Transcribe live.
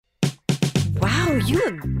Oh, you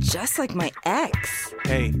look just like my ex.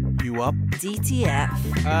 Hey, you up? DTF.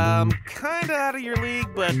 Kinda out of your league,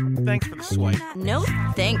 but thanks for the swipe. No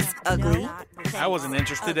thanks, ugly. I wasn't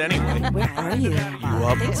interested anyway. Where are you?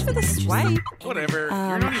 up? Thanks for the swipe. Whatever.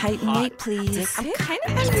 You're not even Height and hot. weight, please. I'm kind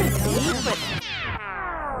of on a date,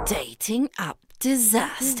 but dating up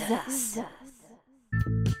disasters.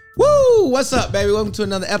 Woo! What's up, baby? Welcome to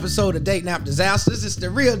another episode of Dating App Disasters. It's the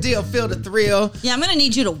real deal, feel the thrill. Yeah, I'm gonna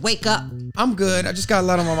need you to wake up. I'm good. I just got a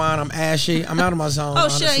lot on my mind. I'm ashy. I'm out of my zone. Oh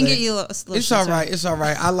shit, I can honestly. get you a little It's all right. It's all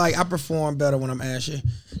right. I perform better when I'm ashy.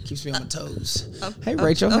 Keeps me on my toes. Hey,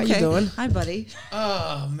 Rachel, how you doing? Hi, buddy.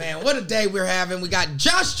 Oh man, what a day we're having. We got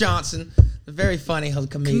Josh Johnson, the very funny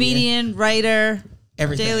Comedian, writer,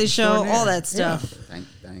 everything. Daily Show, Extraordinaire. all that stuff.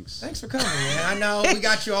 Thanks. Thanks for coming, man. I know we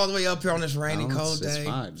got you all the way up here on this rainy, cold day. It's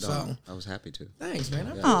fine. So I was happy to. thanks, man.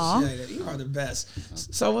 I Aw. appreciate it. You are the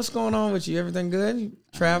best. So what's going on with you? Everything good? You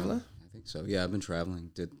traveling? I think so. Yeah, I've been traveling.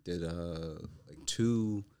 Did like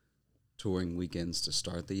 2 touring weekends to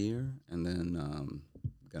start the year, and then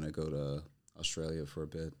gonna go to Australia for a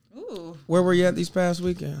bit. Ooh. Where were you at these past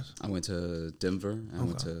weekends? I went to Denver. I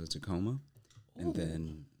went to Tacoma, and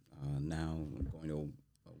then now I'm going to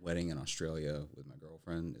a wedding in Australia with my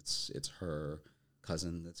girlfriend. It's her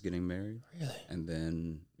cousin that's getting married. Really? And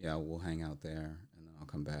then we'll hang out there, and then I'll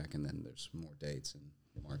come back, and then there's more dates in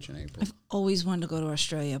March and April. I've always wanted to go to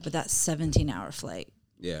Australia, but that's 17-hour flight.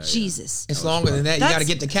 Yeah. Jesus. It's longer than that. You got to That's-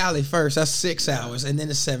 get to Cali first. That's 6 hours, and then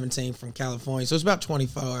it's 17 from California. So it's about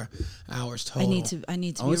 24 hours total. I need to I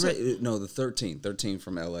be would say, no, the 13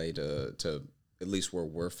 from LA to at least where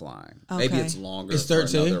we're flying. Maybe Okay. it's longer. It's for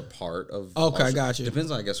 13? another part of. Okay, Australia. got you. Depends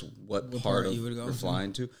on, I guess, what part part of you would go we're to.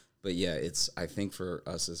 flying to. But yeah, I think for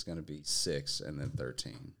us it's going to be 6 and then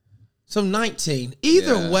 13. So 19.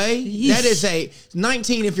 Either Yeah. way, that Yeesh. is a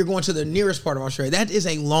 19 if you're going to the nearest part of Australia. That is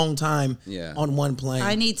a long time Yeah. on one plane.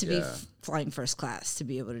 I need to be Yeah. flying first class to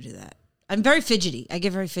be able to do that. I'm very fidgety. I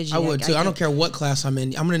get very fidgety. I would too. I don't care what class I'm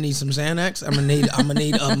in. I'm gonna need some Xanax. I'm gonna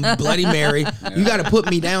need a Bloody Mary. You got to put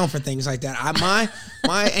me down for things like that.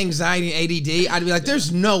 My anxiety and ADD. I'd be like,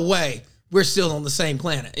 there's no way we're still on the same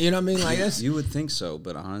planet. You know what I mean? Like that's You would think so,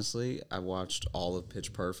 but honestly, I watched all of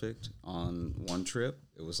Pitch Perfect on one trip.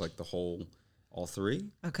 It was like all 3.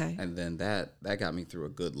 Okay. And then that got me through a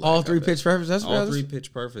good leg. all 3 of it. Pitch Perfects. That's All what 3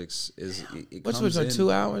 Pitch Perfects is it What's comes like in,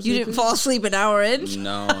 2 hours? You didn't fall asleep an hour in?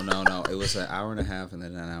 No. It was an hour and a half, and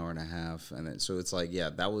then an hour and a half, and then so it's like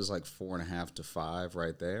that was like 4.5 to 5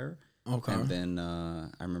 right there. Okay. And then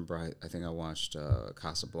I remember I think I watched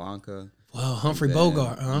Casablanca. Well, Humphrey then-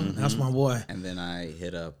 Bogart, huh? That's my boy. And then I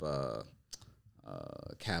hit up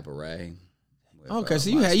Cabaret. with, Okay, so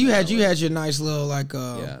Liza you had Minnelli. your nice little like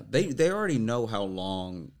Yeah, they already know how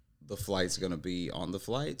long the flight's gonna be on the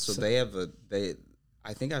flight, so they have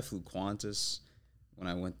I think I flew Qantas when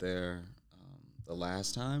I went there the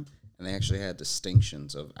last time, and they actually had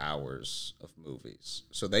distinctions of hours of movies.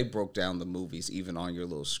 So they broke down the movies even on your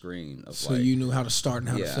little screen of so you knew how to start and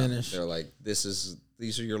how to yeah, finish. they're like,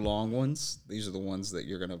 these are your long ones. These are the ones that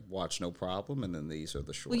you're gonna watch no problem, and then these are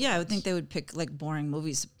the short. Well, yeah, I would ones. think they would pick like boring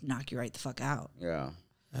movies to knock you right the fuck out. Yeah,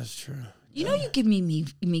 That's true. You know, you give me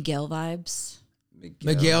Miguel vibes.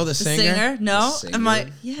 Miguel the The singer. singer? No? The Am I?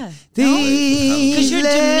 singer? Yeah. These Because your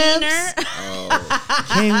lips demeanor. Oh,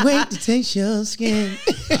 can't wait to taste your skin.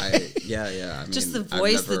 yeah. I mean, Just the I've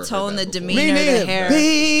voice, never the heard tone, that the before. demeanor. Me the neither, hair.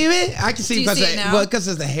 baby. I can see Do you because see it now? it's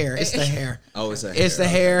the hair. It's the hair. Oh, it's the hair. It's the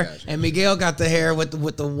Okay, hair, gotcha. and Miguel got the hair with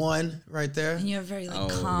the one right there. And you have very like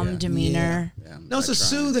Oh, calm yeah. demeanor. Yeah, No, it's I a try.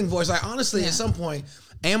 soothing voice. Like honestly, at some point,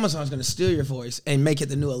 Amazon's going to steal your voice and make it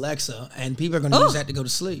the new Alexa, and people are going to use that to go to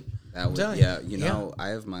sleep. That would, telling yeah, you. you know, I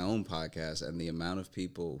have my own podcast, and the amount of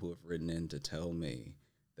people who have written in to tell me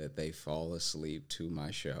that they fall asleep to my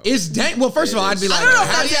show. It's well. First of all, I'd be like, I don't know if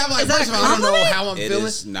how do you that's- have like? is that First a of all, I don't know compliment? how I'm It feeling.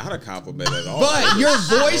 is not a compliment at all. But your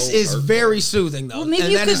voice So is hurtful. very soothing, though. Well, maybe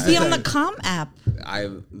and you that could is be on the thing. Calm app.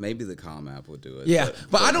 Maybe the Calm app would do it. Yeah,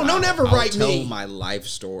 but I don't know. Never I'll write tell me. my life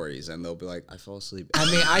stories, and they'll be like, "I fall asleep." I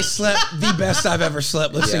mean, I slept the best I've ever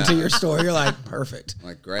slept listening to Yeah. your story. You're like, perfect. I'm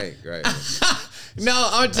like, great. No,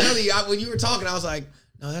 I'm telling you, when you were talking, I was like,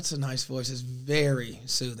 no, that's a nice voice. It's very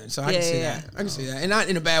soothing. So I can see Yeah. that. I can see that. And not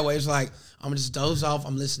in a bad way. It's like, I'm going to just doze off.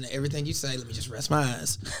 I'm listening to everything you say. Let me just rest my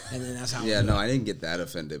eyes. And then that's how Yeah, I'm no, I didn't get that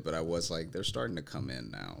offended, but I was like, they're starting to come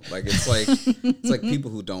in now. Like it's like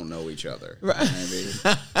people who don't know each other. Right. You know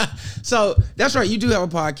what I mean? So that's right. You do have a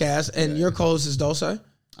podcast, and your co-host is Dulce?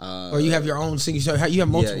 Or you have your own singing show? You have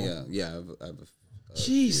multiple? Yeah. I have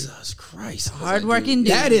Jesus Christ. Hardworking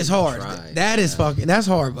dude. That is hard. Try. That is fucking. That's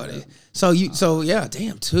hard, buddy. So yeah,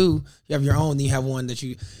 damn. 2. You have your own. Then you have one that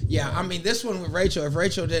you. Yeah, I mean this one with Rachel. If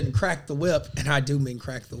Rachel didn't crack the whip, and I do mean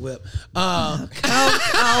crack the whip.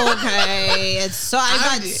 Okay, it's so I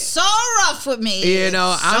got so rough with me. You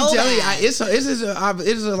know, It's I'm so telling you, bad. it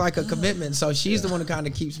is like a commitment. So she's the one that kind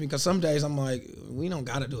of keeps me. Because some days I'm like, we don't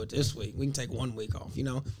got to do it this week. We can take 1 week off. You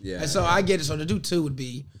know. Yeah. And so I get it. So to do 2 would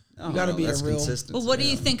be. You got to be a real. Consistent. But what do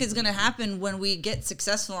you think is going to happen when we get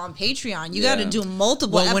successful on Patreon? You got to do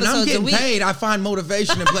multiple Well, when I'm episodes a getting week. paid, I find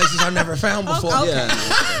motivation in places I've never found before. Okay. Yeah,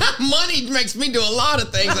 no, Money makes me do a lot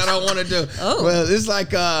of things I don't want to do. Oh. Well, it's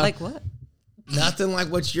like Like what? nothing like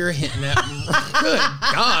what you're hinting at. Good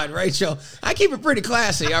God, Rachel. I keep it pretty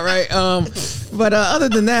classy, all right? But other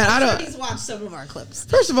than that, I don't. He's watched some of our clips.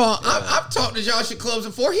 First of all, I've talked to Josh at clubs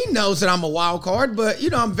before. He knows that I'm a wild card, but you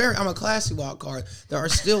know I'm a classy wild card. There are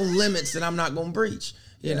still limits that I'm not going to breach.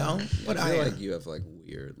 You know, but I feel like you have like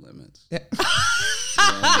weird limits. You know what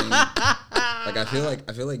I mean? Like I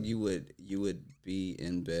feel like you would be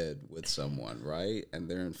in bed with someone, right? And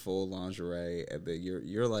they're in full lingerie, and then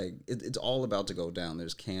you're like it's all about to go down.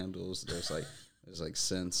 There's candles. There's like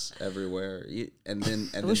scents everywhere, and then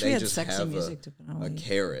wish we they had just sexy have music to put on. a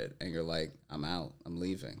carrot, and you're like, I'm out, I'm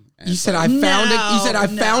leaving. And you it's said like, You said I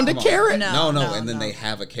found a Come on. carrot. No. No, and then they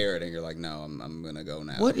have a carrot, and you're like, no, I'm gonna go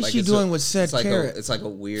now. What is Like, she it's doing with said it's like carrot? it's like a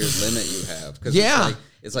weird limit you have. Cause Yeah.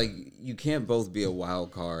 it's like you can't both be a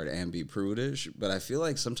wild card and be prudish. But I feel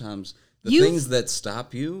like sometimes the You've- things that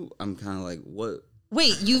stop you, I'm kind of like, what?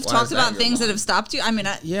 Wait, you've Why talked is that about your things that line? have stopped you? I mean,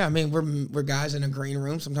 Yeah, I mean we're guys in a green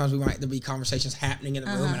room. Sometimes there be conversations happening in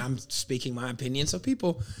the room, and I'm speaking my opinion, so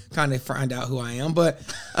people kind of find out who I am. But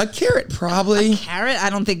a carrot probably. carrot, I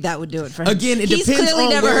don't think that would do it for him. Again, it He's depends clearly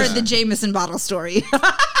on never where- heard the Jameson bottle story.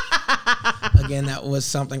 Again, that was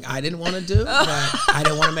something I didn't want to do, but I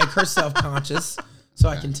didn't want to make her self-conscious, so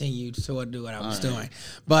I continued to do what I was doing.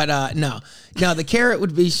 But no, the carrot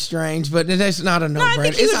would be strange, but it's not a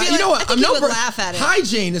no-brainer. think you would be you like- know what? I think you would laugh at it.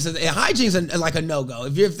 Hygiene's like a no-go.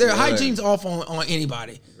 If their Really? hygiene's off on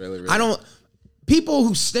anybody, Really? I don't. People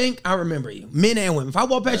who stink, I remember you, men and women. If I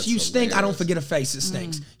walk past That's you, stink. I don't hilarious. forget a face that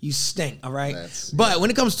stinks. You stink, all right. But when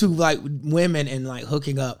it comes to like women and like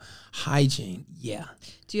hooking up, hygiene, yeah.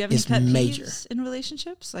 Do you have any It's pet major. peeves in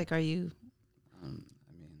relationships? Like, are you,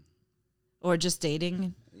 or just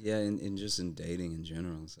dating? Yeah, and just in dating in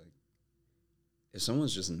general, it's like if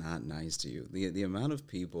someone's just not nice to you, the amount of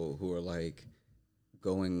people who are like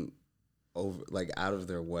going over like out of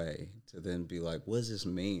their way to then be like, what does this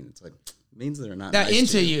mean? It's like it means they're not That nice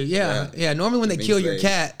into to you, yeah. Normally when they It kill means your they-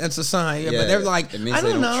 cat, that's a sign. Yeah, Yeah, but they're like, it means I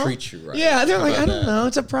they don't don't know. treat you right. Yeah, they're How like, I about don't that? know.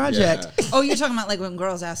 It's a project. Yeah. Oh, you're talking about like when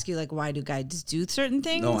girls ask you like, why do guys do certain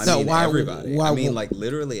things? No, I No, mean why would- everybody. why I mean, would- like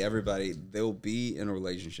literally everybody. They'll be in a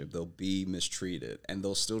relationship. They'll be mistreated, and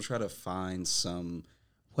they'll still try to find some.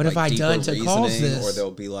 What have I deeper done to cause reasoning, this? Or they'll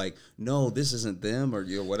be like, "No, this isn't them," or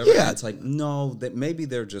whatever. Yeah. And it's like, no, that maybe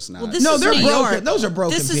they're just not. Well, this No, is they're New broken. York. Those are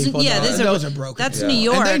broken This is, people. Yeah, though. those are broken. That's people. New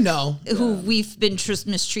York. And they know. Who we've been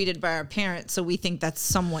mistreated by our parents, so we think that's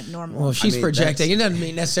somewhat normal. Well, she's mean, projecting. It that's-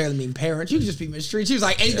 doesn't necessarily mean parents. You can just be mistreated. She was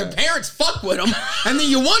like, hey, their parents fuck with them, and then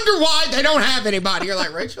you wonder why they don't have anybody. You're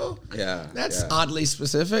like, Rachel? Yeah, That's yeah. oddly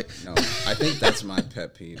specific. No, I think that's my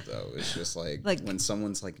pet peeve though. It's just like Like- when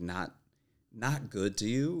someone's like not good to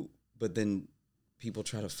you, but then people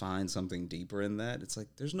try to find something deeper in that. It's like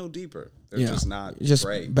there's no deeper. They're just not just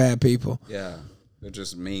great. bad people. Yeah, they're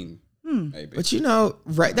just mean. Maybe. But you know,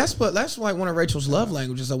 right? That's like one of Rachel's love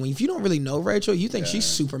languages. Though, if you don't really know Rachel, you think she's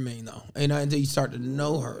super mean, though. Until you start to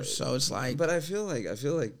know her. So it's like, But I feel like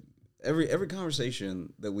every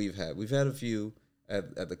conversation that we've had a few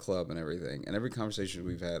at the club and everything, and every conversation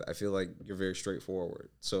we've had, I feel like you're very straightforward.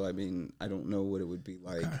 So I mean, I don't know what it would be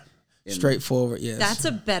like. straightforward. Yes, That's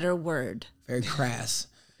a better word. very crass.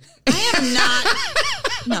 I am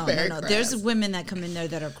not. Very No. crass. There's women that come in there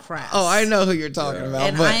that are crass. Oh, I know who you're talking about.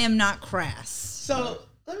 And but I am not crass. so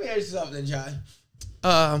let me ask you something,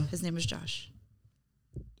 John. His name was Josh.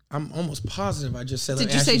 I'm almost positive I just said. let Did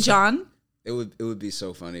me you ask say John? It would be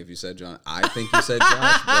so funny if you said John. I think you said Josh,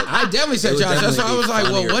 but I definitely said it would Josh. That's why I definitely was be like,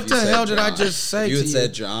 well, funnier what if the you said hell did I John. just say If you to had you?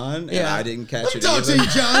 said John, and I didn't catch Let me it talk to either. you,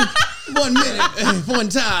 John. 1 minute, one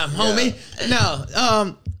time, homie.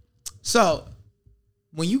 No, so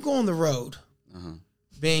when you go on the road,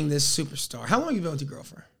 being this superstar, how long have you been with your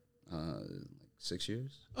girlfriend? 6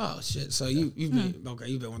 years. Oh shit! So you've been okay.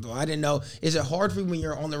 You've been with her. I didn't know. Is it hard for you when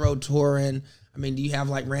you're on the road touring? I mean, do you have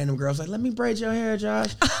like random girls like, let me braid your hair,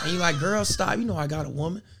 Josh? And you like, girl, stop. You know I got a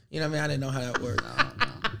woman. You know what I mean? I didn't know how that worked.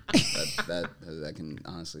 that can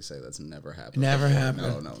honestly say that's never happened. Never before.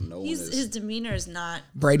 happened. No one His is. demeanor is not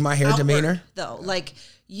Braid my hair outward, demeanor. though. Like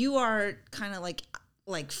you are kind of like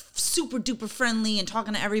super duper friendly and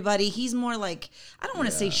talking to everybody. He's more like, I don't want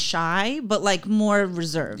to say shy, but like more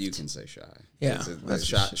reserved. You can say shy. Yeah.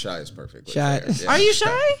 Shy is perfect. Shy. Are you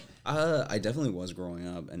shy? I definitely was growing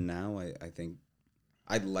up, and now I think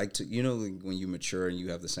I'd like to. You know, like when you mature and you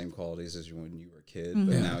have the same qualities as when you were a kid,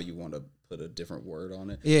 but now you want to put a different word on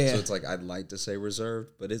it. Yeah. So it's like I'd like to say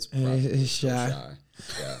reserved, but it's It's probably shy. still shy.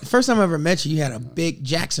 Yeah. The first time I ever met you had a big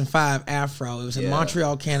Jackson 5 afro. It was in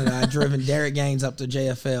Montreal, Canada. I'd driven Derek Gaines up to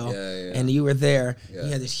JFL, and you were there. Yeah.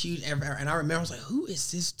 You had this huge, and I remember I was like, "Who is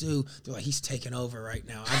this dude?" They're like, "He's taking over right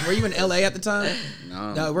now." Were you in LA at the time?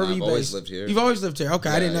 No, where were you I've based? always lived here. You've always lived here. Okay,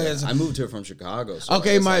 I didn't know that. I moved here from Chicago. So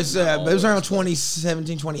Okay, it's like not but it was around always, but-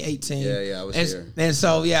 2017, 2018. Yeah, I was here. And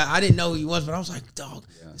so, I didn't know who he was, but I was like, dog,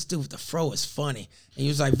 this dude with the fro is funny. And he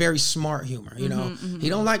was like very smart humor, you know. He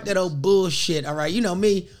don't like that old bullshit, all right? You know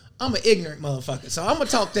me, I'm an ignorant motherfucker, so I'm going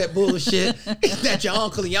to talk that bullshit that your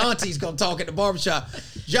uncle and your auntie's going to talk at the barbershop.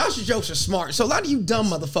 Josh's jokes are smart, so a lot of you dumb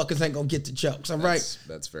motherfuckers ain't going to get the jokes, all right?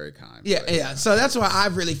 That's very kind. Yeah, but yeah. So that's why I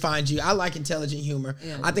really find you. I like intelligent humor.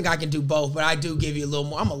 Yeah. I think I can do both, but I do give you a little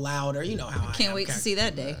more. I'm a louder. You know how I am. Can't wait to see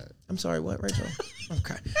that day. I'm sorry, what, Rachel?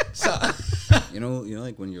 Okay. So You know,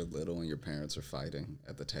 like when you're little and your parents are fighting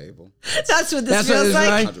at the table. That's what this That's what feels it's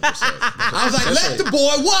like. like. 100%. I was like, let the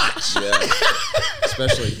boy watch. Yeah.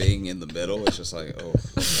 Especially being in the middle, it's just like, oh.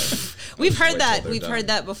 Okay. We've Wait heard till that. they're We've done. heard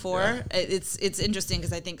that before. Yeah. It's interesting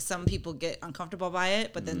because I think some people get uncomfortable by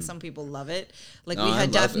it, but then some people love it. Like No, we I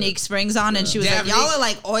had love Daphne it. Springs on, and she was Daphne- like, "Y'all are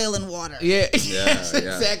like oil and water." Yeah, Yeah.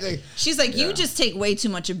 exactly. She's like, "You just take way too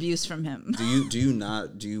much abuse from him." Do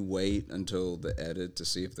you wait until the edit to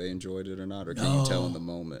see if they enjoyed it or not, or can you tell in the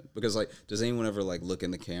moment? Because like, does anyone ever like look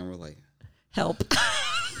in the camera like Help.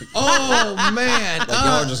 Oh man.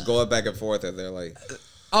 y'all are just going back and forth and they're like,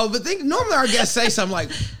 But normally our guests say something like,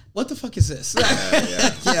 "What the fuck is this?"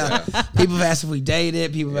 yeah. People have asked if we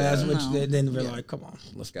dated. People have asked which. Then we're like, "Come on,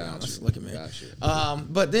 let's be honest. Look at me." Got you.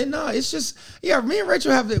 But then no, it's just me and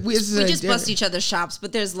Rachel have We just bust each other's chops,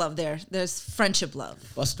 but there's love there. There's friendship love.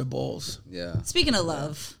 Buster balls. Yeah. Speaking of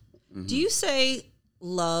love, do you say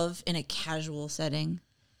love in a casual setting?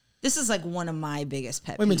 This is like one of my biggest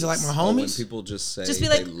pet peeves. What do you mean to like my Oh, when homies? people just say Just be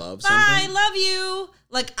like, they love bye, something. I love you.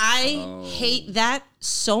 Like, I hate that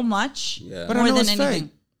so much Yeah. But I more know than it's anything.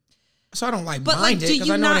 fake. So I don't like But, like, mind do it because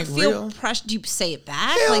you I know it not ain't feel real. pressure? Do you say it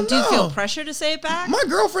back? Hell Like, do you feel no. pressure to say it back? My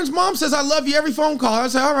girlfriend's mom says I love you every phone call. I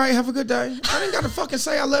say, all right, have a good day. I ain't got to fucking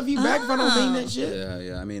say I love you back if I don't mean that shit.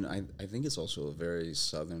 Yeah. I mean, I think it's also a very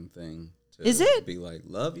Southern thing to Is it? be like,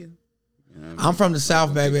 love you. You know what I mean? I'm from the South,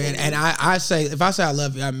 when baby, people- and I say, if I say I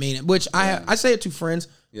love you, I mean it. Which I say it to friends,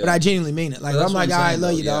 but I genuinely mean it. Like, That's I'm what like, I saying,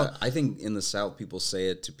 love though. you, Yeah, dog. I think in the South, people say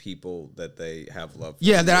it to people that they have love for.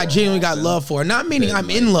 Yeah, that I more genuinely got often. love for. Not meaning than, I'm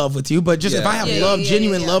like- in love with you, but just if Yeah. I have Yeah, love, yeah,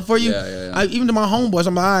 genuine yeah. love for you, Yeah. even to my homeboys,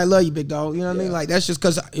 I'm like, I love you, big dog. You know what I mean? Yeah. Like, that's just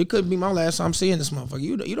because it could be my last time seeing this motherfucker.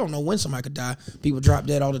 You don't know when somebody could die. People drop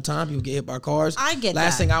dead all the time. People get hit by cars. I get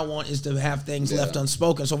Last that. thing I want is to have things left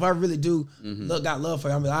unspoken. So if I really do got love for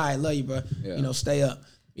you, I'm like, all right, love you, bro. Yeah. You know, stay up.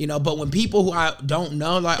 You know, but when people who I don't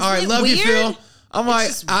know, like, all right, it love you, weird? Phil. I'm like,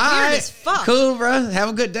 just all weird right, as fuck. cool, bro. Have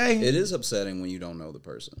a good day. It is upsetting when you don't know the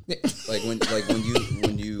person. like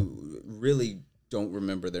when you really don't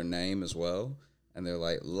remember their name as well, and they're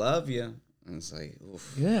like, love you, and it's like,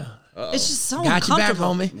 oof, Yeah. It's just so Got you back,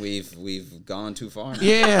 uncomfortable. homie. we've gone too far. Now.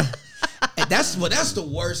 Yeah. And that's the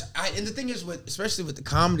worst. And the thing is, especially with the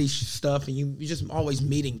comedy stuff, and you just always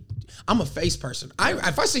meeting. I'm a face person.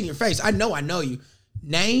 If I see your face, I know you.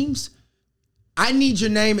 Names, I need your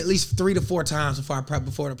name at least 3 to 4 times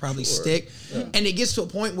before it'll probably stick. Yeah. And it gets to a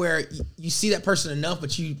point where you see that person enough,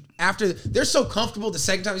 but after they're so comfortable the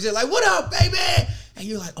second time you say like, "What up, baby?" And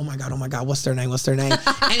you're like, oh my God, what's their name? And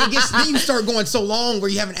then you start going so long where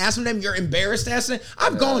you haven't asked them name, you're embarrassed to ask them.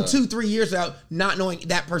 I've gone 2-3 years without not knowing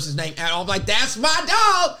that person's name at all. I'm like, that's my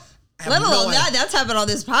dog. Let alone that's happened on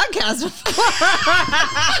this podcast before.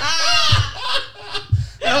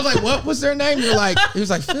 And I was like, what was their name? You're like, he was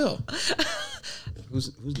like, Phil.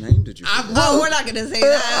 Whose name did you? Oh, we're not gonna say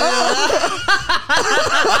that.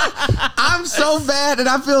 I'm so bad and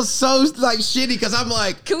I feel so like shitty because I'm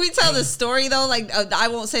like, Can we tell the story though? Like, I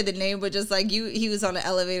won't say the name, but just like he was on an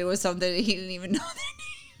elevator with something and he didn't even know their name.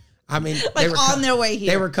 I mean, Like on their way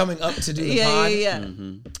here. They were coming up to do the Yeah, pod. yeah.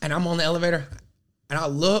 And I'm on the elevator and I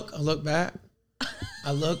look back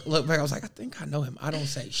I look back. I was like, I think I know him. I don't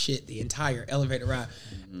say shit the entire elevator ride,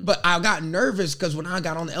 but I got nervous because when I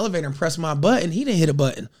got on the elevator and pressed my button, he didn't hit a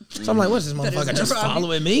button. So I'm like, what's this motherfucker just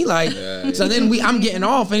following me? Like, so then I'm getting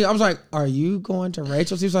off, and I was like, are you going to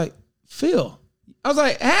Rachel's? He was like, Phil. I was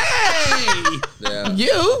like, hey,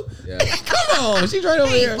 you? Yeah. Come on. She's right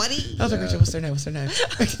over here. Buddy. I was like, Rachel, what's their name?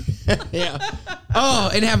 Yeah.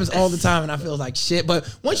 Oh, it happens all the time, and I feel like shit. But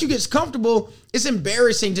once you get comfortable, it's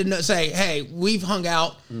embarrassing to say, hey, we've hung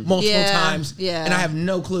out multiple times, and I have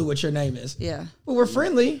no clue what your name is. Yeah. But we're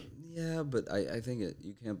friendly. Yeah, but I think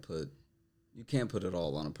you can't put it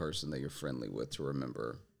all on a person that you're friendly with to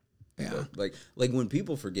remember. Yeah. Like when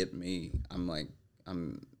people forget me,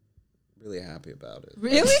 I'm really happy about it.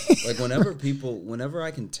 Really? Like whenever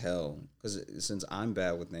I can tell, because since I'm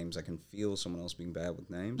bad with names, I can feel someone else being bad with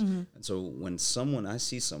names. And so when I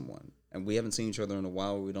see someone, and we haven't seen each other in a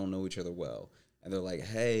while, we don't know each other well, and they're like,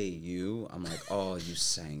 hey, you, I'm like, oh, you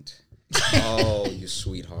saint. Oh, you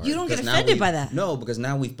sweetheart. You don't get offended by that. No, because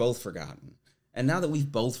now we've both forgotten. And now that we've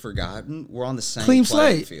both forgotten, we're on the same Clean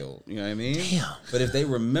playing slate. field. You know what I mean? Damn. But if they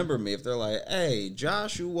remember me, if they're like, hey,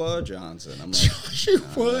 Joshua Johnson, I'm like,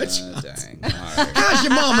 Joshua dang. All right. How's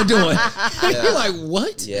your mama doing? You're like,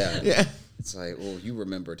 what? Yeah. Yeah. It's like, well, you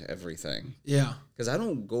remembered everything. Yeah. Because I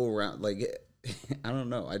don't go around, like, I don't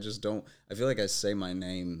know. I just don't. I feel like I say my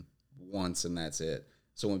name once and that's it.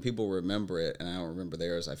 So when people remember it and I don't remember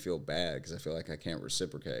theirs, I feel bad because I feel like I can't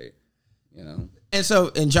reciprocate, you know? And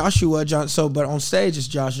so, and Joshua Johnson, but on stage it's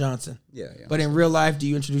Josh Johnson. Yeah. But in real life, do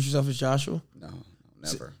you introduce yourself as Joshua? No,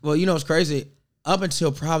 never. Well, you know what's crazy? Up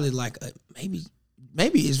until probably like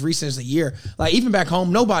maybe as recent as a year, like even back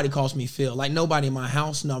home, nobody calls me Phil. Like nobody in my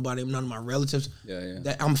house, none of my relatives. Yeah.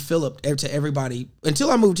 That I'm Philip to everybody.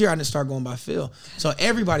 Until I moved here, I didn't start going by Phil. So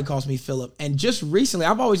everybody calls me Philip. And just recently,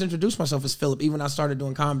 I've always introduced myself as Philip, even when I started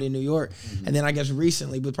doing comedy in New York. And then I guess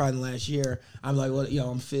recently, but probably in the last year, I'm like, well,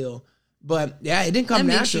 I'm Phil. But yeah, it didn't come That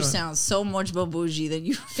natural. makes you sound so much more bougie than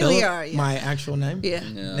you really Philip, are. Yeah. my actual name. Yeah.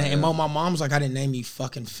 And my mom's like, I didn't name you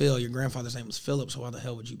fucking Phil. Your grandfather's name was Philip, so why the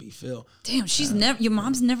hell would you be Phil? Damn, your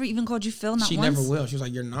mom's never even called you Phil, not She once? never will. She was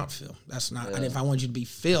like, you're not Phil. That's not. And if I wanted you to be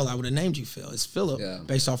Phil, I would have named you Phil. It's Philip,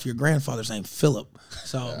 based off your grandfather's name, Philip.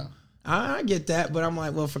 So I get that, but I'm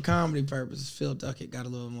like, well, for comedy purposes, Phil Duckett got a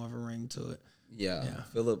little more of a ring to it. Yeah.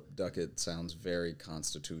 Philip Duckett sounds very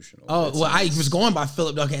constitutional. Oh, well, I was going by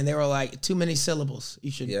Philip Duckett, and they were like, too many syllables. You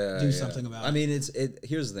should do something about it. I mean,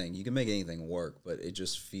 here's the thing. You can make anything work, but it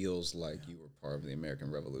just feels like you were part of the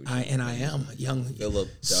American Revolution. I am a young Philip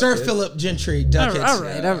Duckett. Sir Philip Gentry Duckett. All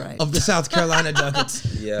right. Of the South Carolina Duckets.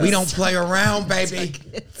 Yes. We don't play around, baby.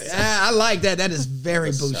 I like that. That is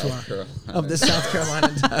very bourgeois. Of the South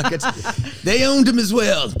Carolina Duckets. They owned them as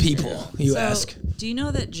well, people, you ask. Do you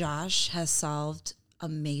know that Josh has solved a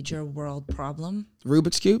major world problem?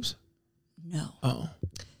 Rubik's Cubes? No. Oh.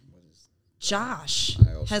 Josh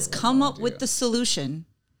also has have come no up with idea. the solution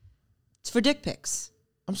for dick pics.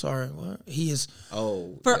 I'm sorry, what? He is...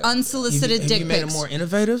 For unsolicited Have dick you made pics. him more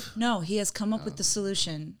innovative? No, he has come up with the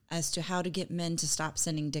solution as to how to get men to stop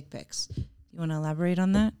sending dick pics. You want to elaborate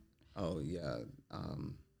on that? Oh, yeah.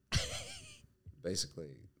 Basically,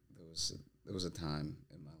 there was a time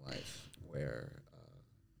in my life where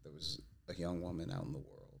there was a young woman out in the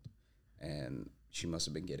world, and she must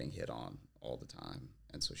have been getting hit on all the time,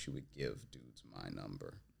 and so she would give dudes my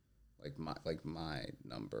number, like my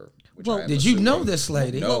number. Which Well, I am Did you know assuming- this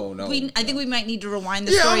lady? No. I think we might need to rewind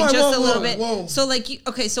the Yeah, story I'm like, just whoa, a little whoa, bit. whoa.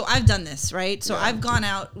 So, so I've done this, right? So I've gone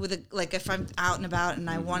out with if I'm out and about and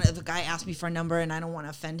if a guy asks me for a number and I don't want to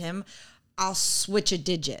offend him, I'll switch a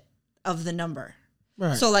digit of the number.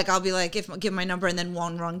 Right. So, I'll be like, give my number and then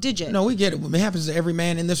one wrong digit. No, we get it. It happens to every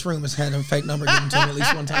man in this room has had a fake number given to him at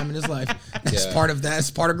least one time in his life. That's part of that. That's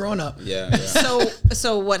part of growing up. Yeah.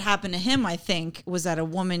 So what happened to him, I think, was that a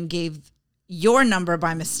woman gave your number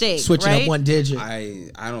by mistake. Switching right? up one digit. I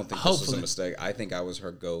don't think this was Hopefully. a mistake. I think I was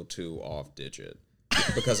her go-to off digit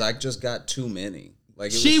because I just got too many.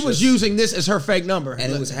 Like She was just- using this as her fake number.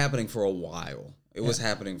 and it was happening for a while. It was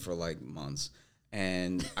happening for like months,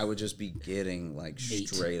 and I would just be getting like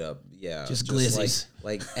straight up, Just glizzies.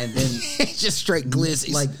 like, and then just straight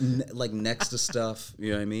glizzies. like next to stuff. You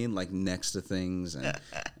know what I mean? Like next to things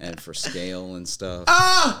and for scale and stuff.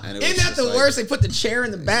 oh, And it isn't was that just the like- worst? They put the chair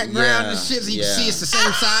in the background and Yeah, shit so you yeah. can see it's the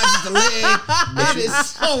same size as the leg. It is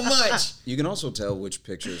so much. You can also tell which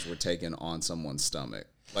pictures were taken on someone's stomach.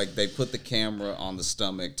 Like they put the camera on the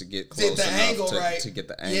stomach to get close the enough angle to, right. to get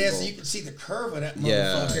the angle. Yeah, so you can see the curve of that Yeah,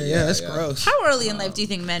 motherfucker. yeah, that's yeah. gross. How early in life do you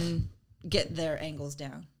think men get their angles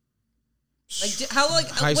down?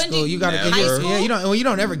 High when school, you gotta Never. get your, yeah. You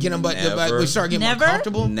don't ever get them, but Never. we start getting more Never?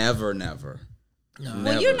 comfortable. Never.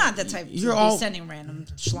 Well, you're not the type to You're be all- sending random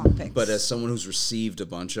schlong pics. But as someone who's received a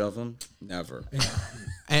bunch of them, never.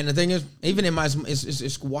 And the thing is, even in my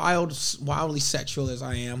as wildly sexual as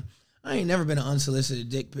I am, I ain't never been an unsolicited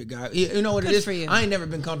dick pic guy. You know what Good it is? for you. I ain't never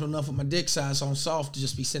been comfortable enough with my dick size on soft to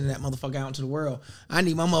just be sending that motherfucker out into the world. I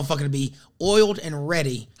need my motherfucker to be oiled and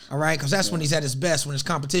ready, all right? Because that's when he's at his best, when it's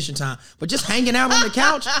competition time. But just hanging out on the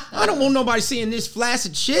couch, I don't want nobody seeing this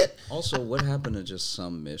flaccid shit. Also, what happened to just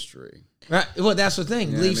some mystery? Right. Well, that's the thing.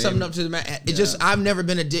 Yeah, Leave I mean, something up to the man. It just, I've never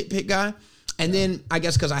been a dick pic guy. And then I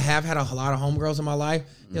guess because I have had a lot of homegirls in my life,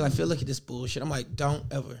 they're like, Phil, look at this bullshit. I'm like, don't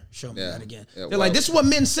ever show me Yeah. that again. Yeah, They're like, this is what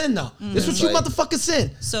men send though. This is what you Like- motherfuckers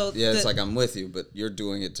send. so Yeah, it's like I'm with you, but you're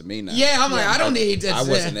doing it to me now. Yeah, I'm like, I don't need this. I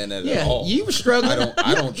wasn't in it at all. You were struggling.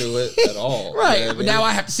 I don't do it at all. Right, You know what but now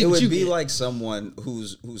I have to see it what would you be get. like someone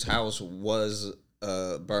whose house was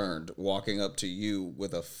burned, walking up to you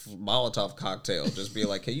with a Molotov cocktail, just be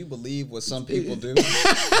like, "Can you believe what some people do?"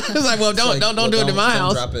 It's like, well, don't do it in my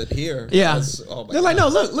house. Drop it here. Yeah. Oh my They're like,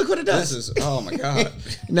 no, God. look what it does. This is oh my God.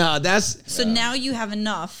 No, that's So now you have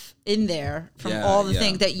enough in there from Yeah, all the yeah.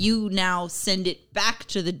 things that you now send it back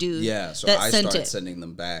to the dude Yeah, so that I sent started it. sending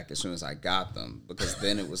them back as soon as I got them, because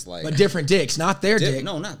then it was like but different dicks, not their dick.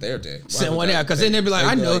 No, not their dick. Why Send would one that- out because then they'd be like,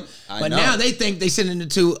 I they'd know. I But know. now they think they sending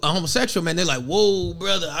it to a homosexual man. They're like, whoa,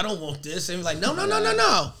 brother, I don't want this. And you're like, no.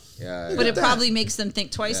 Yeah, But yeah. it probably makes them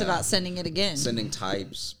think twice Yeah. about sending it again. Sending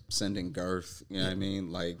types, sending girth. You know what I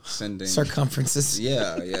mean? Like sending. Circumferences.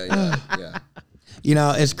 Yeah. You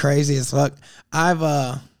know, it's crazy as fuck.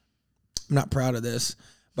 I'm not proud of this,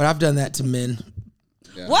 but I've done that to men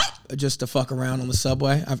What? just to fuck around on the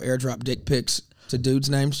subway. I've airdropped dick pics to dudes'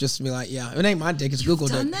 names just to be like, yeah, it ain't my dick, it's Google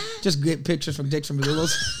done dick. that? Just get pictures from dicks from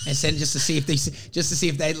Google's and send just to see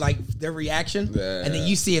if they like their reaction, Yeah. and then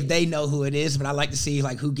you see if they know who it is. But I like to see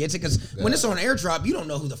like who gets it because when it's on airdrop, you don't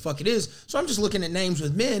know who the fuck it is. So I'm just looking at names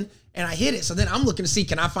with men and I hit it. So then I'm looking to see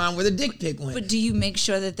can I find where the dick pic went. But do you make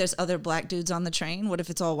sure that there's other black dudes on the train? What if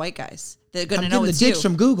it's all white guys? They're going I'm to know getting the it's dicks you.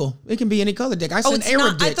 from Google. It can be any color dick. I Oh, send it's Arab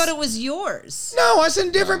not. dicks. I thought it was yours. No, I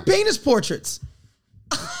send different penis portraits.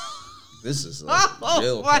 This is like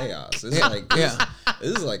real what? chaos. This is like Yeah.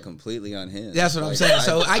 this is like completely unhinged. That's what I'm Like, saying.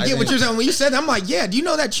 So I get what think- you're saying. When you said that, I'm like, yeah, do you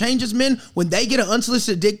know that changes men when they get an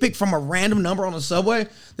unsolicited dick pic from a random number on the subway?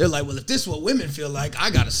 They're like, well, if this is what women feel like,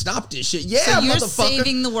 I got to stop this shit. Yeah, So you're motherfucker.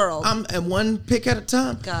 saving the world. I'm at one pic at a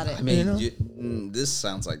time. Got it. I mean, You know? this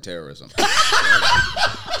sounds like terrorism.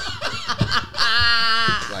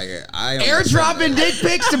 Like I Airdropping dick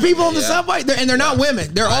pics to people on the Yeah. subway, and they're not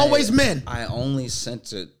women. They're always men. I only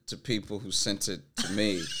sent it to people who sent it to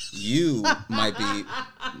me. You might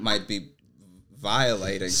be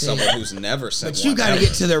violating someone who's never sent But you one got to ever.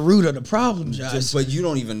 get to the root of the problem, Josh. But you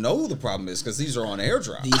don't even know who the problem is because these are on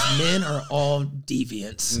airdrop. These men are all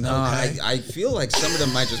deviants. No, okay? I feel like some of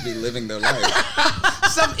them might just be living their life.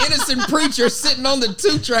 Some innocent preacher sitting on the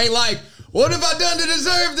 2 tray like, what have I done to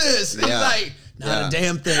deserve this? He's Yeah. like, not Yeah. a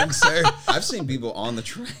damn thing, sir. I've seen people on the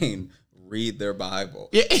train read their Bible.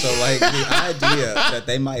 Yeah. So like the idea that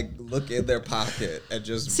they might look in their pocket and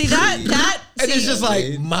just See that read, And it's see, just like,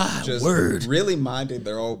 they my just word. really minding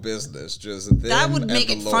their own business. Just them That would and make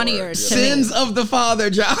the it Lord, funnier you know? to Sins of the Father,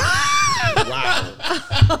 Josh.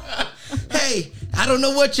 Wow. Hey, I don't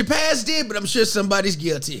know what your past did, but I'm sure somebody's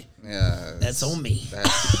guilty. Yeah. That's on me.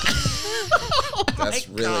 That's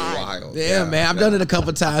really wild. Yeah, man, I've done it a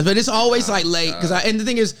couple times, but it's always like late because and the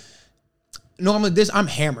thing is, normally I'm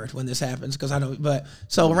hammered when this happens because I don't. But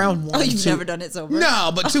so around 1, oh, you've 2 never done it sober?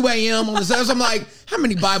 No, but 2 a.m. on the Saturday, I'm like, how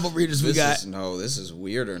many Bible readers we got? This is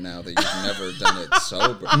weirder now that you've never done it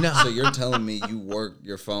sober. No. So you're telling me you work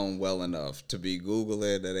your phone well enough to be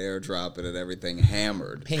Googling and airdropping and everything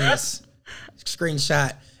hammered. Penis,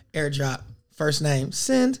 screenshot, airdrop, first name,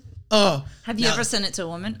 send. Oh, Have you ever sent it to a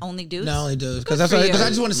woman? Only dudes? No, only dudes because Good that's for because you. I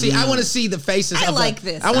just want to see. I want to see the faces. I of like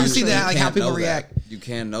this, I want to see actually. that, like how can't people know that. react. You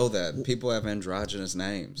can't know that. People have androgynous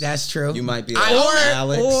names. That's true. You might be like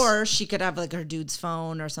Alex. Or she could have like her dude's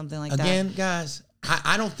phone or something like that. Again, guys,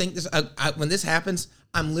 I don't think this. When this happens,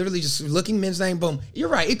 I'm literally just looking men's name. Boom. You're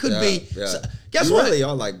right. It could be. Yeah. So, guess you what? really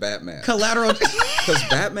are like Batman. Collateral. Because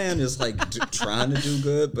Batman is like trying to do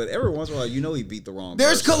good, but every once in a while, he beat the wrong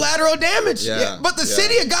There's person. collateral damage. Yeah, But the yeah.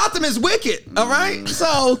 city of Gotham is wicked. All right.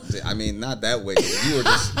 So I mean, not that wicked. You were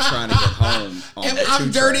just trying to get home. On and the I'm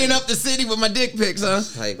 2 dirtying train. up the city with my dick pics, huh?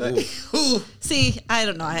 Like, ooh. Ooh. See, I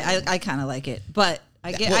don't know. I kind of like it, but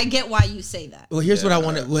I get why you say that. Well, here's what I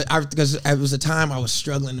wanted. Because it was a time I was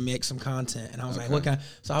struggling to make some content, and I was like, "What kind?"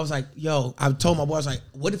 So I was like, "Yo," I told my boy, I was like,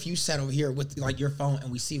 "What if you sat over here with like your phone,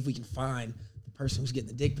 and we see if we can find the person who's getting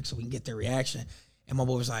the dick pic, so we can get their reaction?" And my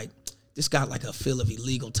boy was like, this got like a feel of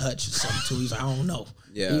illegal touch or something too. He's like, I don't know.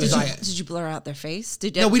 Yeah. He was like, Did you blur out their face?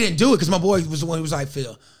 no, we didn't do it because my boy was the one who was like,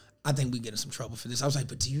 Phil, I think we get in some trouble for this. I was like,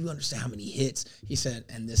 but do you understand how many hits? He said,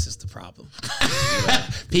 and this is the problem.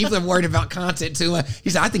 People are worried about content too. He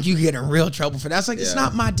said, I think you get in real trouble for that. I was like, it's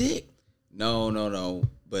not my dick. No,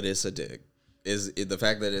 but it's a dick. Is the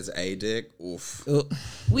fact that it's a dick? Oof.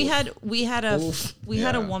 We had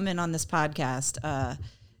a woman on this podcast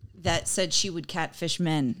that said she would catfish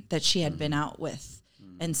men that she had been out with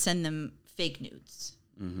and send them fake nudes.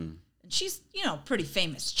 And she's, pretty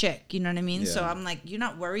famous chick. You know what I mean? Yeah. So I'm like, you're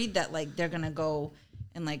not worried that like they're gonna go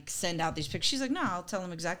and like send out these pictures? She's like, no, I'll tell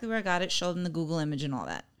them exactly where I got it, show them the Google image and all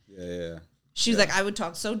that. Yeah. She was like, I would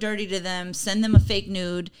talk so dirty to them, send them a fake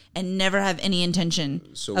nude, and never have any intention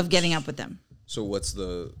of getting up with them. So what?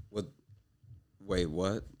 Wait,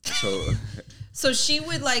 what? So she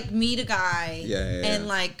would like meet a guy Yeah. and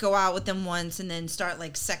like go out with them once and then start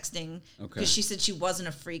like sexting Okay. because she said she wasn't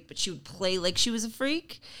a freak, but she would play like she was a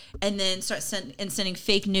freak and then start sending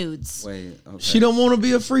fake nudes. Wait. Okay. She don't want to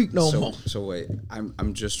be a freak no more. So wait,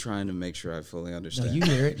 I'm just trying to make sure I fully No, understand. you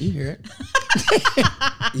hear it.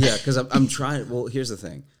 Yeah, because I'm trying. Well, here's the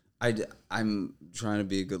thing. I'm trying to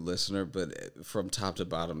be a good listener, but from top to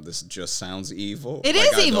bottom, this just sounds evil. It Like, is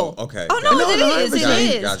I don't- evil. Okay. Oh no, it is.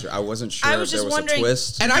 It is. Gotcha. I wasn't sure I was if there just was wondering- a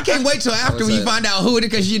twist. And I can't wait till after was we that? find out who it is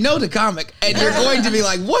because you know the comic and you're going to be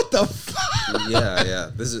like, what the fuck?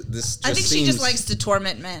 Yeah. This just I think seems, she just likes to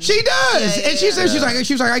torment men. She does. Yeah, And she said, yeah.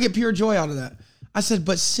 she was like, I get pure joy out of that. I said,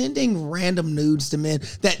 but sending random nudes to men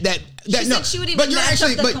that said she would even match up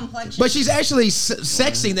the complexion. but she's actually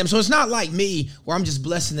sexing them, so it's not like me where I'm just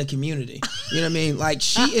blessing the community. You know what I mean? Like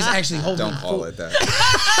she is actually holding. Don't call it that.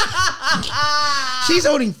 She's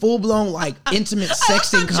holding full blown like intimate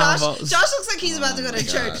sexting Josh combos. looks like he's about to go to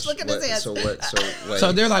church. Gosh, Look at what- his hands. So what? So wait.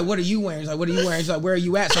 So they're like, what are you wearing? He's like, what are you wearing? He's like, where are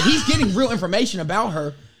you at? So he's getting real information about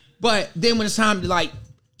her, but then when it's time to like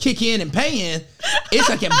kick in and pay in, it's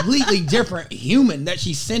a completely different human that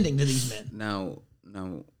she's sending to these men. now,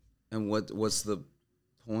 and what's the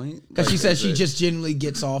point? Because she Like, says is she it- just genuinely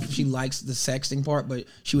gets off. She likes the sexting part, but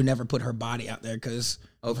she would never put her body out there because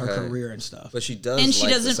of her Okay. career and stuff. But she does. And she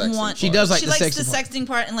like doesn't the sexting want. She part. does like she the likes sexting the part. sexting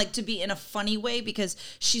part and like to be in a funny way because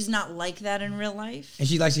she's not like that in real life. And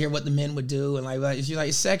she likes to hear what the men would do, and like she's like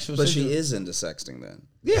it's sexual. But so she is into sexting then.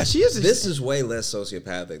 Yeah, she is. This is way less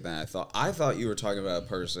sociopathic than I thought. I thought you were talking about a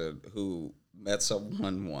person who met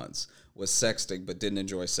someone once, was sexting but didn't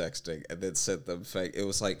enjoy sexting, and then sent them fake. It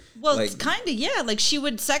was like, Well, like, it's kind of like she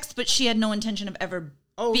would sext, but she had no intention of ever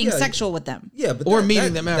being yeah. sexual with them. yeah, but Or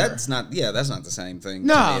meeting them ever. That's not. Yeah, that's not the same thing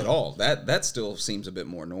No. to me at all. That still seems a bit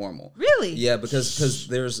more normal. Really? Yeah, because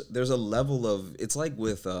there's a level of it's like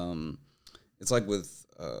with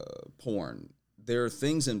porn. There are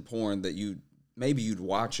things in porn that maybe you'd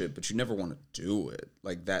watch it, but you never want to do it.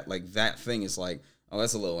 Like that thing is like, oh,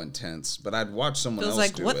 that's a little intense. But I'd watch someone Feels else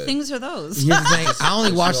like do what it. things are those? Here's the thing. I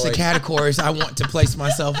only watch the like- categories I want to place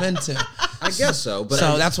myself into. I guess so. But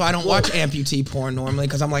So that's why I don't watch amputee porn normally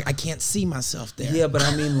because I'm like I can't see myself there. Yeah, but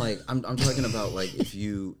I mean, like, I'm talking about like if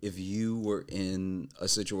you were in a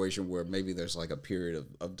situation where maybe there's like a period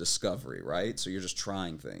of discovery, right? So you're just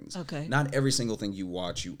trying things. Okay. Not every single thing you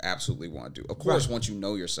watch you absolutely want to do. Of course, once you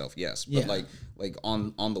know yourself, yes. But Yeah. like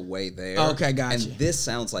on the way there. Okay, gotcha. And this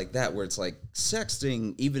sounds like that, where it's like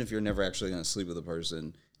sexting, even if you're never actually going to sleep with a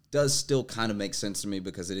person, does still kind of make sense to me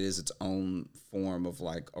because it is its own form of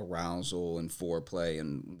like arousal and foreplay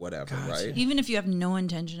and whatever, right? Even if you have no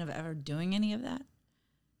intention of ever doing any of that.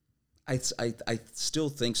 I still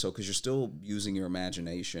think so because you're still using your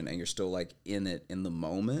imagination and you're still like in it in the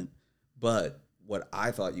moment. But what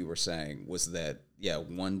I thought you were saying was that, yeah,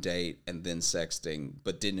 one date and then sexting,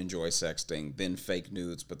 but didn't enjoy sexting, then fake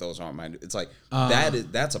nudes, but those aren't my. It's like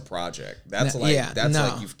that's a project. That's No, like yeah, that's no.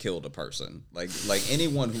 like you've killed a person. Like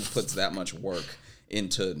anyone who puts that much work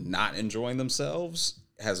into not enjoying themselves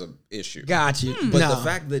has an issue. Got you. But No. the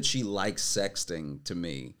fact that she likes sexting, to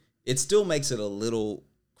me, it still makes it a little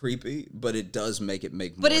creepy, but it does make it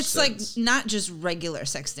make more But it's sense. like not just regular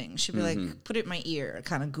sexting. She'd be like, put it in my ear,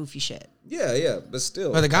 kind of goofy shit. yeah, but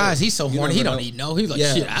still. But the guys, he's so You horny, he never don't know. even know. He's like,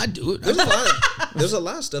 Yeah. shit, I do it. There's a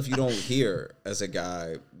lot of stuff you don't hear as a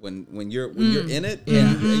guy when you're in it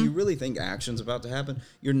and you really think action's about to happen.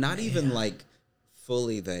 You're not even like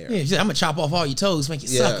fully there. Yeah, she's like, I'm gonna chop off all your toes, make you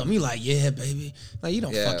Yeah. suck them. You like, yeah, baby. Like you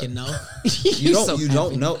don't Yeah. fucking know. You don't so you happy.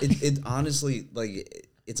 don't know. It honestly, like,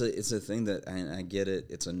 it's a thing that I get it.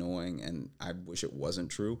 It's annoying, and I wish it wasn't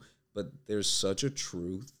true. But there's such a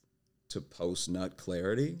truth to post nut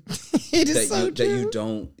clarity It is that so you true. that you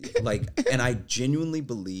don't like. And I genuinely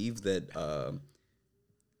believe that.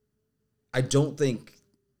 I don't think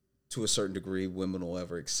to a certain degree, women will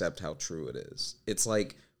ever accept how true it is. It's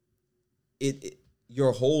like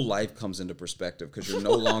your whole life comes into perspective because you're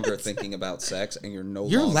no longer thinking about sex and you're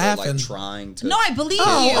longer laughing. like trying to. No, I believe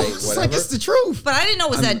you. It's like it's the truth. But I didn't know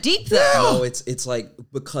it was that deep though. No, it's like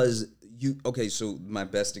because so my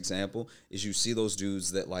best example is you see those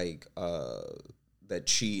dudes that like that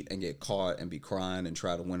cheat and get caught and be crying and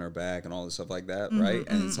try to win her back and all this stuff like that, right?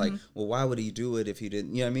 And it's like, well, why would he do it if he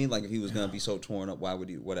didn't, you know what I mean? Like if he was going to be so torn up, why would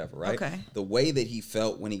he, whatever, right? Okay. The way that he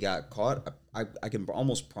felt when he got caught, I can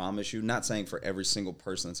almost promise you, not saying for every single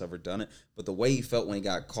person that's ever done it, but the way he felt when he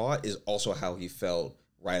got caught is also how he felt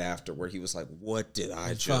right after, where he was like, what did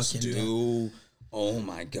I just do? Oh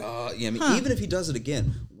my God. Yeah, I mean, even if he does it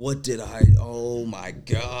again, oh my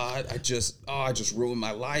God, I just ruined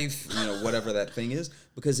my life, you know, whatever that thing is,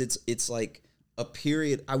 because it's like a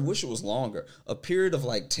period, I wish it was longer, a period of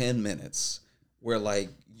like 10 minutes where like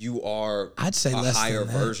you are I'd say a less higher than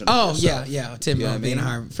that. version of yourself. Yeah, 10 You know what I being mean?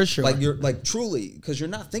 higher, for sure. Like you're like truly, because you're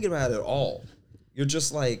not thinking about it at all. You're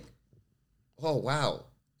just like, oh wow,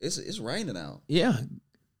 it's raining out. Yeah.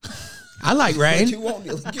 I like rain. Like you won't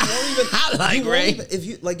even. I like rain.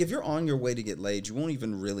 If you're on your way to get laid, you won't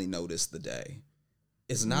even really notice the day.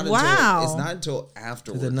 It's not Wow. until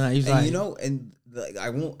afterwards. The night, he's and like- you know, and like, I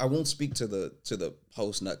won't speak to the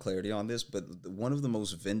post nut clarity on this, but one of the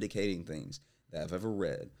most vindicating things that I've ever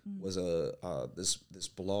read was this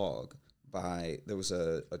blog by, there was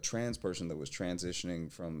a trans person that was transitioning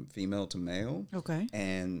from female to male. Okay.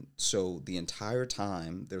 And so the entire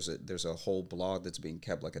time there's a whole blog that's being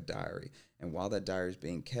kept like a diary. And while that diary is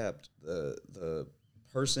being kept, the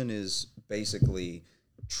person is basically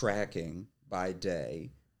tracking by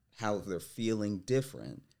day how they're feeling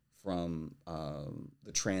different from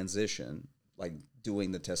the transition, like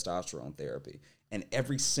doing the testosterone therapy. And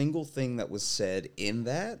every single thing that was said in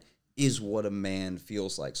that is what a man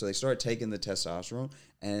feels like. So they started taking the testosterone,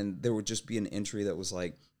 and there would just be an entry that was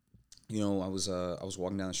like, you know, I was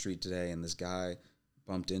walking down the street today, and this guy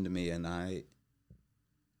bumped into me, and I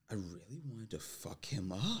really wanted to fuck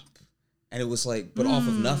him up. And it was like, but off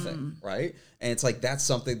of nothing, right? And it's like, that's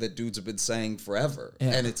something that dudes have been saying forever.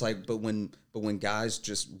 Yeah. And it's like, but when guys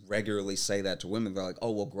just regularly say that to women, they're like,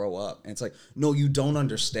 oh, well, grow up. And it's like, no, you don't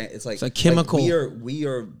understand. It's like chemical. We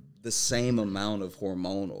are the same amount of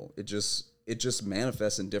hormonal. It just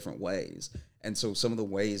manifests in different ways. And so some of the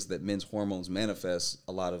ways that men's hormones manifest,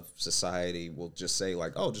 a lot of society will just say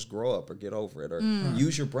like, oh, just grow up or get over it or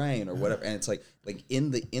use your brain or whatever. And it's like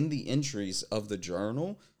in the entries of the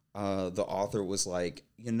journal, the author was like,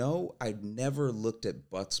 you know, I'd never looked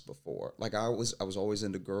at butts before. Like I was always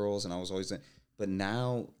into girls, and I was always but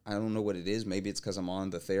now I don't know what it is. Maybe it's because I'm on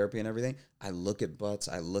the therapy and everything. I look at butts,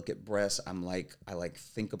 I look at breasts. I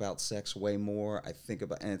think about sex way more. I think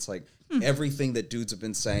about, and it's like everything that dudes have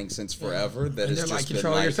been saying since forever. That And is they're just like, been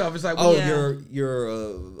control like, yourself. It's like, oh, well, you're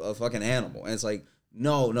a fucking animal. And it's like,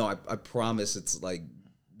 no, I promise. It's like,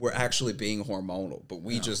 we're actually being hormonal, but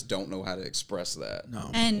we just don't know how to express that. No.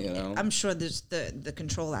 And You know? I'm sure there's the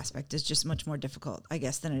control aspect is just much more difficult, I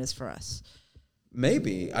guess, than it is for us.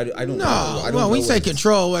 Maybe I don't know. No, I don't well, know we what say it's-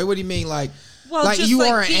 control. Like, what do you mean? Like Just you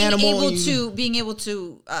are an being animal. being able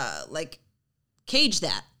to like cage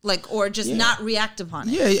that, like, or just not react upon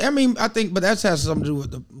it. Yeah, I mean, I think, but that has something to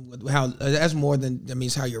do with how that's more than, I mean,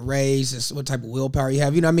 it's how you're raised, it's what type of willpower you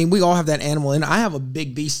have. You know what I mean? We all have that animal, and I have a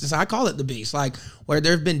big beast. So I call it the beast. Like, where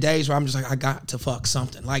there've been days where I'm just like, I got to fuck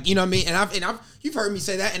something. Like, you know what I mean? And I've you've heard me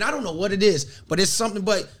say that, and I don't know what it is, but it's something.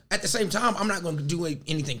 But at the same time, I'm not going to do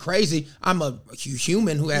anything crazy. I'm a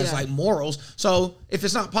human who has like morals. So if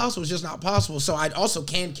it's not possible, it's just not possible. So I also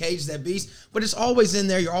can cage that beast, but it's always in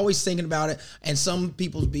there. You're always thinking about it. And some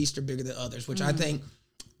people's beasts are bigger than others, which I think.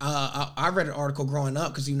 I read an article growing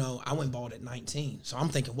up because, you know, I went bald at 19. So I'm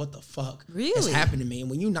thinking, what the fuck has Really? happened to me? And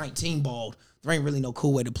when you're 19 bald, there ain't really no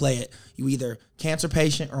cool way to play it. You either cancer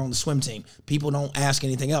patient or on the swim team. People don't ask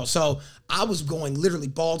anything else. So I was going literally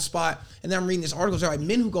bald spot. And then I'm reading this article. It's like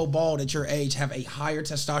men who go bald at your age have a higher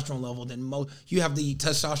testosterone level than most. You have the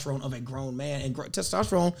testosterone of a grown man. And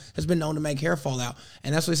testosterone has been known to make hair fall out.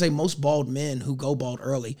 And that's what they say. Most bald men who go bald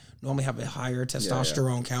early normally have a higher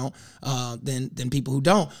testosterone count than people who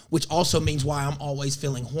don't. Which also means why I'm always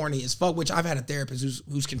feeling horny as fuck. Which I've had a therapist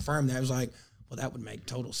who's confirmed that. I was like, well, that would make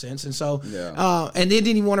total sense. And so, and they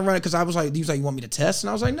didn't even want to run it because I was like, he was like, you want me to test? And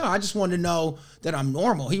I was like, no, I just wanted to know that I'm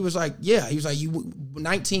normal. He was like, yeah. He was like,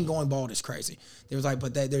 19 going bald is crazy. They was like,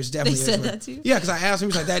 but there's definitely. They said that to you? Yeah, because I asked him,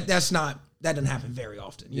 he was like, that doesn't happen very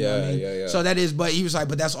often. You know what I mean? Yeah. So that is, but he was like,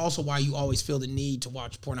 but that's also why you always feel the need to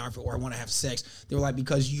watch pornography or want to have sex. They were like,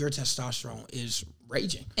 because your testosterone is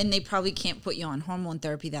raging. And they probably can't put you on hormone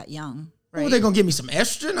therapy that young. Well, they're gonna give me some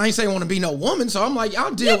estrogen. I ain't saying I want to be no woman, so I'm like,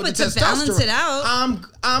 I'll deal with but the to testosterone. balance it out.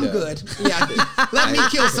 I'm good. Yeah, let me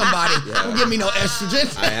kill somebody. Don't give me no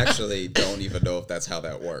estrogen. I actually don't even know if that's how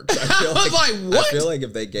that works. I was like, what? I feel like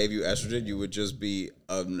if they gave you estrogen, you would just be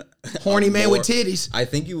horny man with titties. I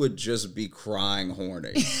think you would just be crying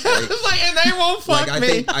horny. It's like, and they won't fuck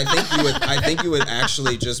me. I think you would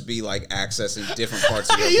actually just be like accessing different parts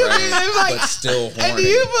of your brain, like, but still horny. And do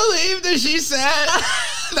you believe that she said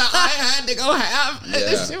that I had to go have? Yeah.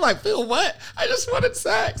 And she was like, Phil, what? I just wanted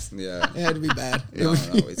sex. Yeah, it had to be bad. No,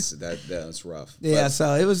 it's that's rough. Yeah,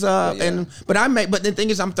 so it was but the thing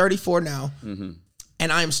is, I'm 34 now,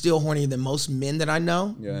 and I am still hornier than most men that I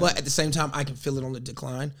know. Yeah. But at the same time, I can feel it on the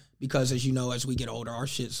decline because, as you know, as we get older, our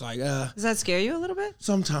shit's like. Does that scare you a little bit?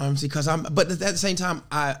 Sometimes because but at the same time,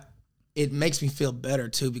 it makes me feel better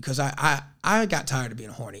too because I got tired of being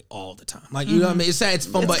horny all the time. Like, you know what I mean? It's sad, it's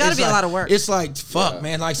fun, but it's gotta be a lot of work. It's like, fuck,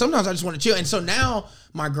 man. Like, sometimes I just want to chill. And so now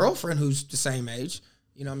my girlfriend, who's the same age,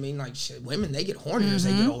 you know what I mean? Like, shit, women, they get hornier as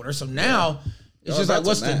they get older. So now it's just like,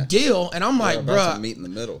 what's the deal? And I'm like, bruh, meet in the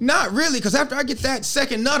middle. Not really, because after I get that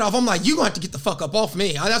second nut off, I'm like, you gonna have to get the fuck up off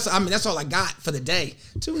me. That's all I got for the day.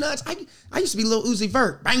 2 nuts. I used to be Lil Uzi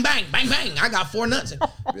Vert. Bang, bang, bang, bang. I got 4 nuts.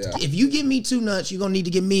 If you give me 2 nuts, you're gonna need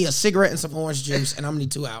to give me a cigarette and some orange juice, and I'm gonna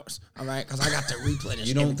need 2 hours. All right, because I got to replenish.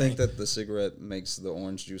 You don't think that the cigarette makes the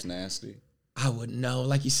orange juice nasty? I wouldn't know.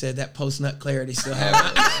 Like you said, that post-nut clarity still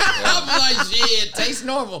happens. I'm like, shit, it tastes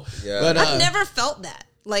normal. Yeah. But I've never felt that.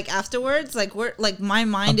 Like afterwards, like my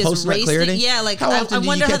mind is racing. Clarity? Yeah, like how often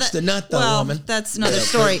do you catch the nut though, woman? That's another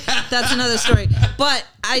story. That's another story. But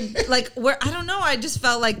I don't know. I just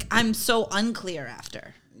felt like I'm so unclear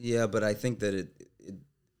after. Yeah, but I think that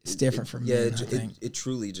it's different for me. Yeah, it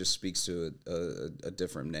truly just speaks to a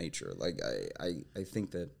different nature. Like I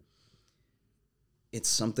think that it's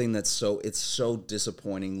something that's so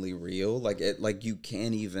disappointingly real. Like you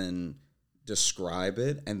can't even describe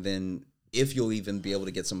it, and then if you'll even be able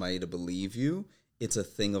to get somebody to believe you, it's a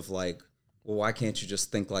thing of like, well, why can't you just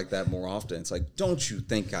think like that more often? It's like, don't you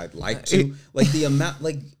think I'd like to? Like the amount,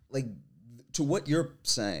 like to what you're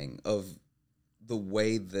saying of the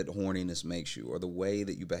way that horniness makes you, or the way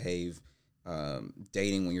that you behave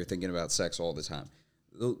dating when you're thinking about sex all the time.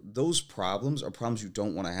 Those problems are problems you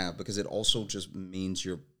don't want to have, because it also just means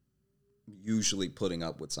you're usually putting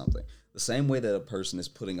up with something. The same way that a person is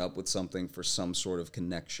putting up with something for some sort of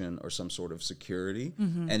connection or some sort of security,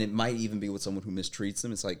 and it might even be with someone who mistreats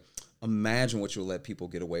them. It's like, imagine what you'll let people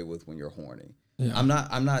get away with when you're horny. Yeah. I'm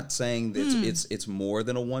not saying that it's more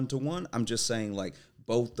than a 1-to-1. I'm just saying, like,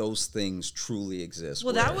 both those things truly exist.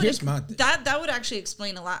 Well, that would actually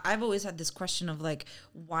explain a lot. I've always had this question of like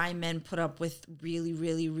why men put up with really,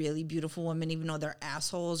 really, really beautiful women, even though they're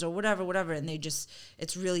assholes or whatever, and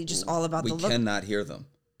it's really just all about the look. We cannot hear them.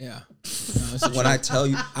 Yeah. When I tell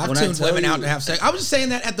you, I've tuned women out to have sex. I was just saying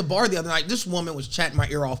that at the bar the other night. This woman was chatting my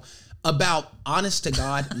ear off about, honest to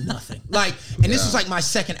God, nothing. Like, and this was like my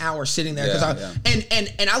second hour sitting there,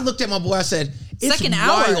 and I looked at my boy. I said, "It's second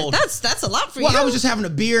wild. hour. That's a lot for you." Well, I was just having a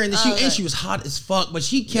beer, and she was hot as fuck, but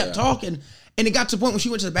she kept talking. And it got to the point when she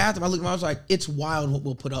went to the bathroom, I looked at her, I was like, it's wild what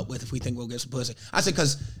we'll put up with if we think we'll get some pussy. I said,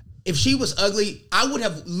 because if she was ugly, I would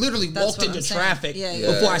have literally walked into traffic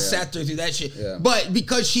before I sat through that shit. Yeah. But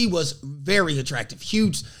because she was very attractive,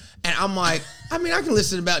 huge, and I'm like, I mean, I can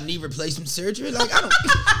listen about knee replacement surgery. Like, I don't.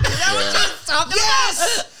 That was just talking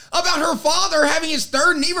about her father having his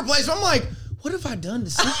 3rd knee replacement. I'm like, what have I done to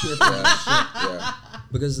sit here for that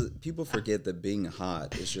shit? Because people forget that being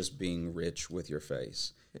hot is just being rich with your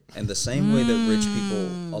face. And the same way that rich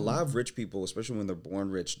people, a lot of rich people, especially when they're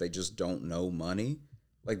born rich, they just don't know money.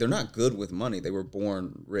 Like, they're not good with money. They were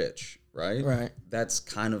born rich, right? Right. That's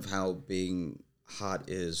kind of how being hot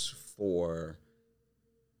is for,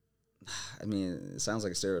 I mean, it sounds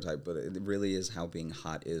like a stereotype, but it really is how being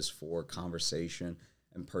hot is for conversation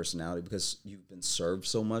and personality, because you've been served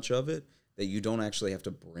so much of it that you don't actually have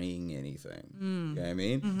to bring anything. You know what I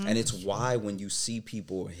mean? Mm-hmm. And it's why when you see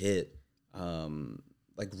people hit,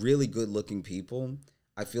 like really good looking people,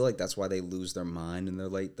 I feel like that's why they lose their mind in their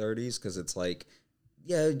late 30s, because it's like,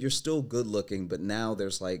 yeah, you're still good looking, but now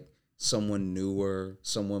there's like someone newer,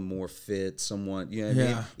 someone more fit, someone, you know what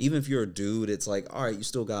I mean? Even if you're a dude, it's like, all right, you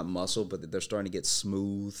still got muscle, but they're starting to get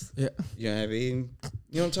smooth. Yeah. You know what I mean?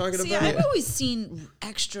 You know what I'm talking about? I've always seen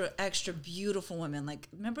extra beautiful women. Like,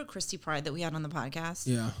 remember Christy Pride that we had on the podcast?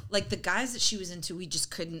 Yeah. Like, the guys that she was into, we just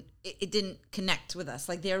couldn't, it didn't connect with us.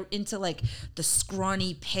 Like, they're into, like, the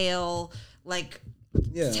scrawny, pale, like,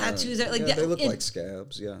 tattoos that like yeah, that. they look like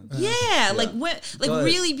scabs. Yeah. Yeah, like But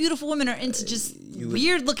really beautiful women are into just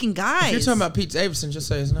weird looking guys. If you're talking about Pete Davidson, just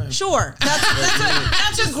say his name. Sure,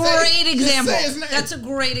 that's a great example. say his name. That's a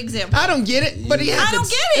great example. I don't get it, but he happens. I don't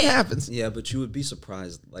get it. It happens. Yeah, but you would be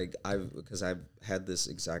surprised. Like because I've had this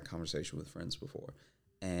exact conversation with friends before,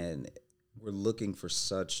 and we're looking for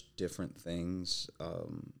such different things,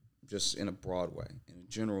 just in a broad way, in a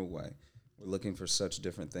general way. We're looking for such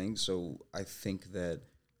different things. So I think that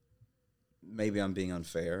maybe I'm being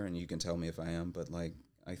unfair, and you can tell me if I am, but like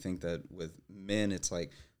I think that with men, it's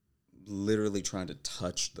like literally trying to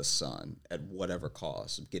touch the sun at whatever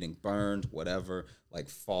cost, getting burned, whatever, like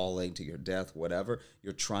falling to your death, whatever.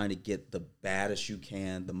 You're trying to get the baddest you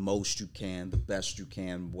can, the most you can, the best you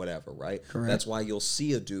can, whatever, right? Correct. That's why you'll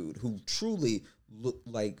see a dude who truly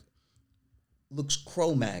looks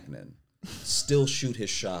Cro-Magnon still shoot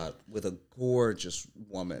his shot with a gorgeous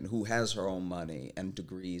woman who has her own money and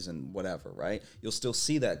degrees and whatever, right? You'll still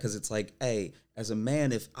see that because it's like, hey, as a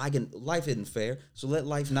man, if I can, life isn't fair, so let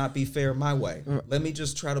life not be fair my way. Let me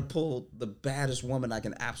just try to pull the baddest woman I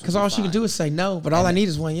can absolutely Because all she can do is say no, but all I need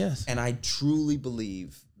is one yes. And I truly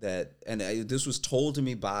believe that, and this was told to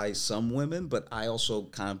me by some women, but I also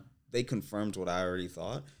they confirmed what I already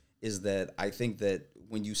thought, is that I think that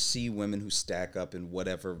when you see women who stack up in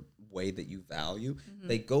whatever way that you value,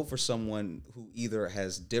 they go for someone who either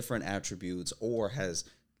has different attributes or has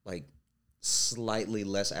like slightly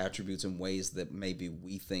less attributes in ways that maybe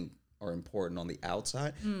we think are important on the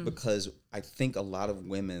outside, because I think a lot of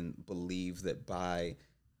women believe that by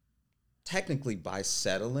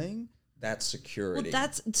settling, that's security. Well,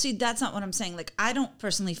 that's not what I'm saying. Like, I don't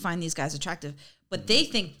personally find these guys attractive, but they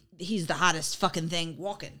think he's the hottest fucking thing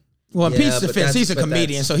walking. Well, in Yeah, Pete's but defense, he's a that's-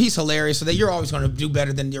 comedian, so he's hilarious. So that you're always going to do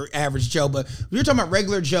better than your average Joe. But if you're talking about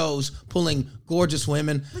regular Joes pulling gorgeous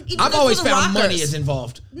women, even I've those always little found money rockers. is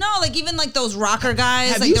involved. No, like even like those rocker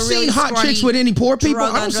guys. Have like you the really seen hot scrawny, chicks with any poor people?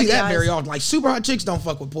 drug I don't under see the that eyes. very often. Like super hot chicks don't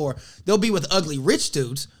fuck with poor. They'll be with ugly rich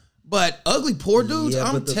dudes, but ugly poor dudes, Yeah,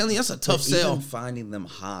 I'm but telling you, that's a tough but sell. Even finding them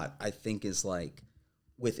hot, I think, is like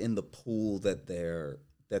within the pool that they're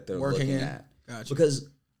Working looking in. at. Gotcha.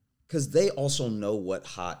 Because they also know what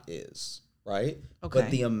hot is, right? Okay. But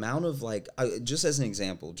the amount of like, just as an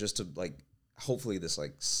example, just to like, hopefully this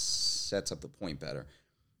like sets up the point better.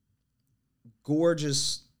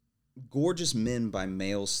 Gorgeous men by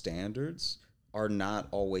male standards are not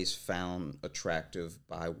always found attractive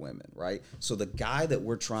by women, right? So the guy that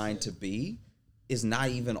we're trying to be is not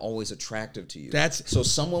even always attractive to you. So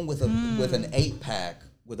someone with an 8-pack,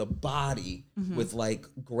 with a body, with like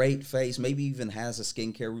great face, maybe even has a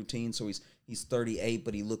skincare routine, so he's 38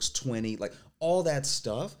 but he looks 20, like all that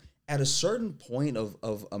stuff at a certain point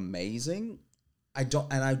of amazing.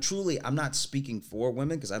 I'm not speaking for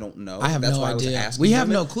women because I don't know. I have That's no why I was idea. asking We have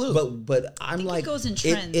women. no clue. But I'm think like, it goes in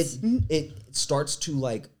trends. It starts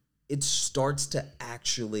to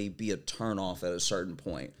actually be a turnoff at a certain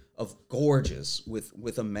point of gorgeous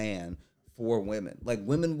with a man for women. Like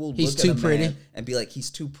women will He's look too at a pretty. man and be like, he's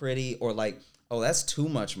too pretty, or like, oh, that's too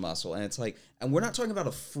much muscle. And it's like, and we're not talking about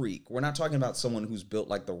a freak. We're not talking about someone who's built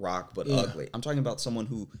like The Rock but ugly. I'm talking about someone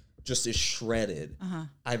who just is shredded.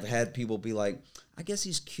 I've had people be like, I guess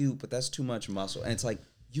he's cute, but that's too much muscle. And it's like,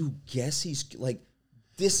 you guess he's like,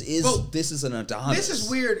 this is an Adonis. This is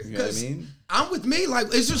weird You know what I because mean? I'm with me. Like,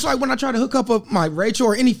 it's just like when I try to hook up my Rachel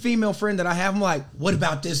or any female friend that I have, I'm like, what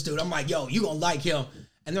about this dude? I'm like, yo, you gonna like him.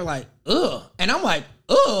 And they're like, ugh. And I'm like,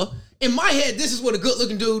 ugh. In my head, this is what a good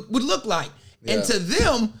looking dude would look like. Yeah. And to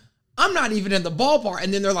them, I'm not even in the ballpark.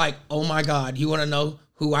 And then they're like, oh my God, you want to know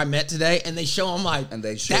who I met today? And they show them like, And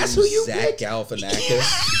they show that's you who you Zach picked?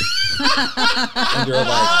 Galifianakis. And you're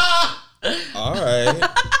like, all right.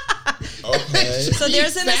 Okay. So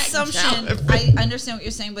there's an Zach assumption. Galifianakis. I understand what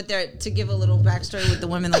you're saying, but there to give a little backstory with the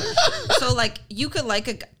women, like so, like you could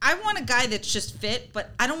like I want a guy that's just fit,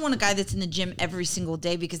 but I don't want a guy that's in the gym every single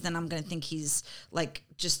day because then I'm gonna think he's like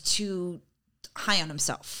just too high on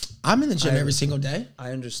himself. I'm in the gym every single day.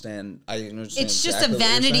 I understand. It's just exactly a what you're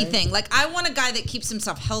vanity saying. thing. Like I want a guy that keeps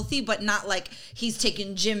himself healthy, but not like he's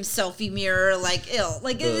taking gym selfie mirror like ill.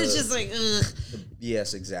 Like it's just like ugh.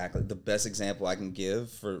 Yes, exactly. The best example I can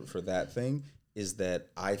give for that thing is that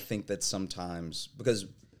I think that sometimes, because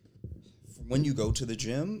when you go to the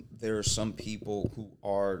gym, there are some people who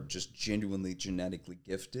are just genuinely genetically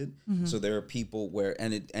gifted. So there are people where,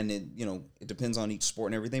 and it it depends on each sport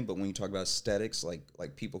and everything. But when you talk about aesthetics,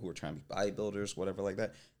 like people who are trying to be bodybuilders, whatever like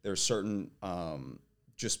that, there are certain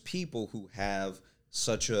just people who have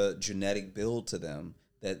such a genetic build to them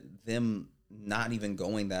that them not even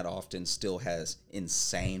going that often still has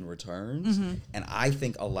insane returns. And I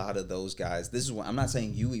think a lot of those guys, this is what I'm not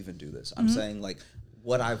saying you even do this. I'm saying like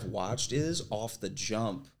what I've watched is off the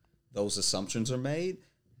jump, those assumptions are made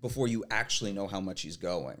before you actually know how much he's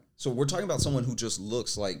going. So we're talking about someone who just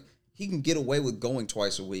looks like he can get away with going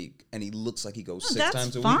twice a week and he looks like he goes 6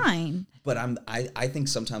 times a week. That's fine. But I think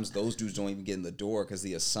sometimes those dudes don't even get in the door because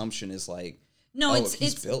the assumption is like, no, if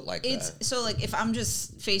he's built like that. So like if I'm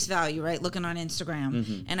just face value, right, looking on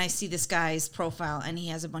Instagram and I see this guy's profile and he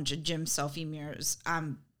has a bunch of gym selfie mirrors,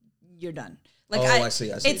 you're done. Like I see.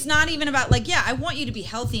 It's not even about like, I want you to be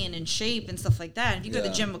healthy and in shape and stuff like that. If you go to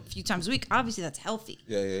the gym a few times a week, obviously that's healthy.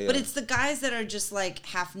 Yeah. But it's the guys that are just like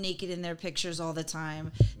half naked in their pictures all the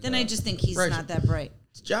time. Then I just think he's not that bright.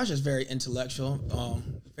 Josh is very intellectual,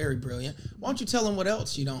 very brilliant. Why don't you tell him what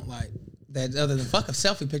else you don't like? That other than fuck a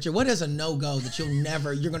selfie picture, what is a no-go that you're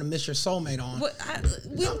going to miss your soulmate on?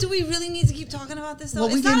 Do we really need to keep talking about this though?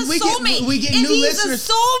 Well, it's not a soulmate. We get if new he's listeners.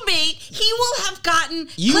 a soulmate, he will have gotten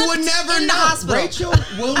You clipped would never in the know. hospital. Rachel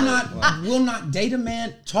will not date a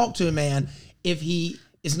man, talk to a man if he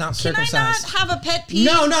is not Can I circumcised. not have a pet peeve?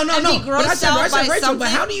 No. And be But I grossed said, out by Rachel, something? but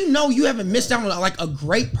how do you know you haven't missed out on like a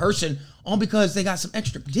great person on because they got some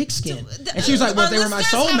extra dick skin? And she was like, well, Our they were my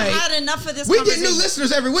listeners have soulmate. had enough of this We get new conversation.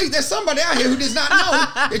 listeners every week. There's somebody out here who does not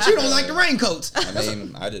know that you don't like the raincoats. I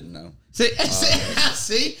mean, I didn't know.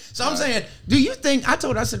 See? So I'm saying, do you think,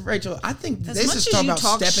 I said, Rachel, I think As this much is as talking you about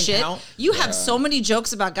talk stepping shit, out. you have so many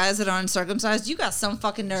jokes about guys that are uncircumcised. You got some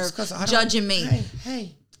fucking nerve 'Cause I don't- judging me.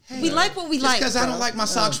 Hey. We like what we Just like. because I bro. don't like my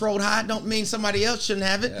socks rolled high don't mean somebody else shouldn't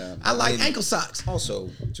have it. Yeah, I like I mean- ankle socks. Also,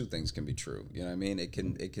 two things can be true. You know what I mean? It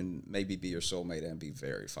can maybe be your soulmate and be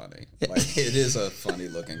very funny. Like it is a funny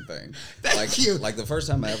looking thing. Thank you. Like the first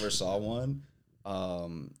time I ever saw one,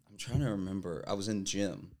 I'm trying to remember. I was in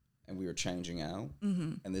gym and we were changing out,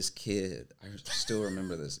 and this kid, I still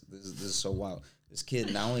remember this. This is so wild. This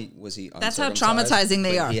kid, not only was he That's how uncircumcised, traumatizing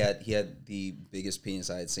they but are. He had the biggest penis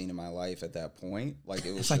I had seen in my life at that point. Like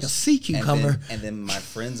it was It's like a just- sea cucumber. And then my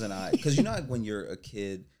friends and I, because you know like when you're a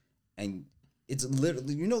kid and it's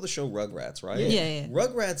literally, you know the show Rugrats, right? Yeah.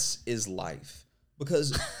 Rugrats is life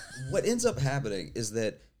because what ends up happening is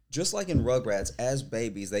that just like in Rugrats, as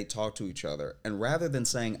babies, they talk to each other. And rather than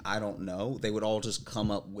saying, I don't know, they would all just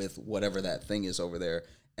come up with whatever that thing is over there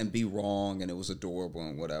and be wrong and it was adorable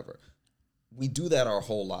and whatever. We do that our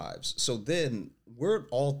whole lives. So then we're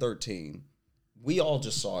all 13. We all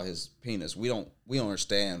just saw his penis. We don't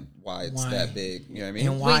understand why it's that big. You know what I mean?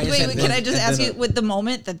 And why is Wait, it can I just and ask then you, with the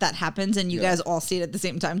moment that happens and you guys all see it at the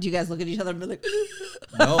same time, do you guys look at each other and be like,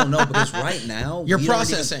 No, because right now You're we don't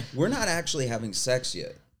processing. we're not actually having sex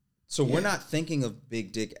yet. So we're not thinking of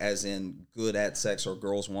big dick as in good at sex or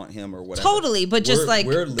girls want him or whatever. Totally, but just like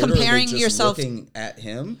we're literally comparing just yourself- looking at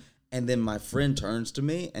him, and then my friend turns to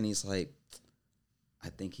me and he's like, I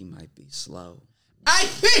think he might be slow. I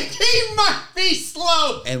think he might be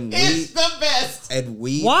slow. And it's the best. And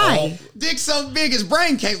we Why? all, Dick so big his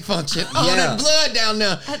brain can't function. All Yeah. that blood down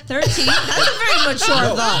there. at 13? That's a very mature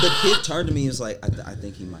no, thought. the kid turned to me and was like, I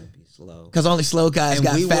think he might be slow. Because only slow guys And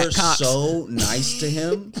got we fat were cocks. so nice to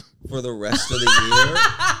him for the rest of the year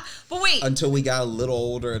But wait, until we got a little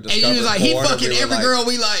older and and discovered he was like, he porn, and fucking we were every like, girl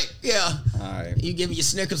we like. Yeah. All right. You give me your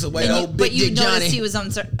Snickers away, Yeah. old but big you dick noticed Johnny.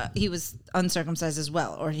 he was uncircumcised as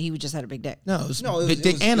well, or he just had a big dick. No, it was No, big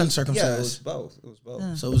dick and Yeah, it was uncircumcised. both. It was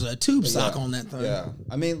both. So it was a tube sock Yeah. on that thing. Yeah.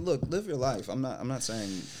 I mean, look, live your life. I'm not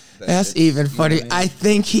saying that That's it's- even you know funny. what I mean?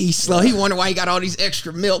 think he's slow. He wondered why he got all these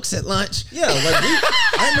extra milks at lunch. Yeah, like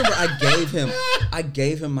I remember I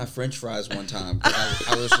gave him my French fries one time. 'Cause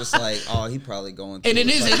I was just like, oh, he probably going through And it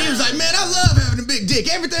it. is, Like, and he was like, man, I love having a big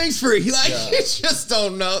dick. Everything's free. Like, Yeah. you just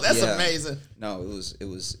don't know. That's yeah. amazing. No, it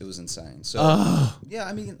was insane. So Oh. yeah,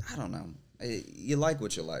 I mean, I don't know. You like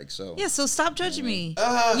what you like, so Yeah, so stop judging me.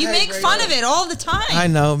 hey, You make fun Ray. of it all the time. I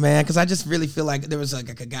know, man, because I just really feel like there was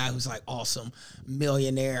like a guy who's like awesome,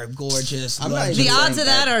 millionaire, gorgeous. I'm not legend. The even odds saying of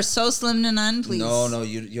that that- are so slim to none, please. No,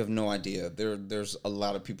 you have no idea. There's a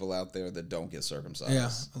lot of people out there that don't get circumcised. Yeah,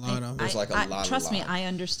 a lot of them. There's like a lot. Trust me, I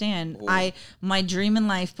understand. Oh. My dream in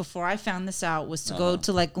life before I found this out was to go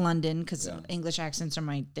to like London because English accents are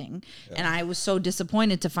my thing, and I was so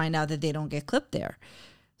disappointed to find out that they don't get clipped there.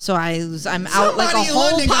 So I'm out like a Somebody in whole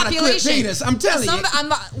London got a clipped population. penis, I'm telling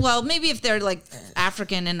you. Well, maybe if they're like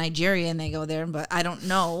African and Nigeria and they go there, but I don't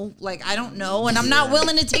know. Like I don't know, and I'm not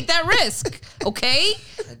willing to take that risk. Okay.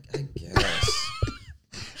 I guess.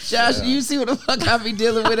 Josh, you see what the fuck I be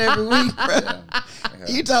dealing with every week, bro. Yeah.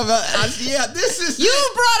 You talking about, this is You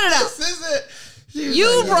it. brought it up. This is it. She was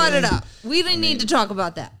You like, brought it yeah. up. We didn't need to talk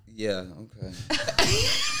about that. Yeah. Okay.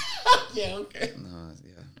 Yeah, okay.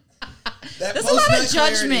 Yeah. There's a lot of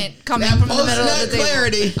judgment coming from the middle of the table.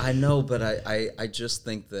 clarity. I know, but I just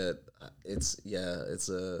think that it's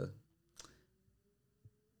a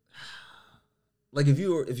like if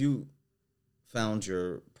you found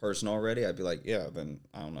your person already, I'd be like, yeah, then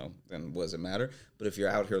I don't know, then what does it matter? But if you're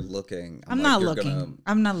out here looking, I'm not looking.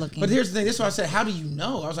 I'm not looking. But here's the thing. This is why I said, how do you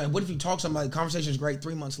know? I was like, what if you talk to somebody, the conversation is great,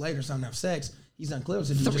 3 months later, something have sex? He's unclear.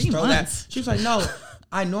 So do you just throw that? She was like, no,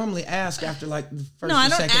 I normally ask after like the first No, I or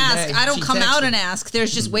don't second ask. day. I don't She come texts out me. and ask.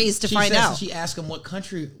 There's just ways to She find says- out. She asked him, what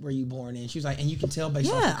country were you born in? She was like, and you can tell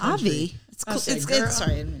based off the Yeah, country. Avi. It's I cool. said, It's girl, good.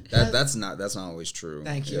 Sorry. that's not always true.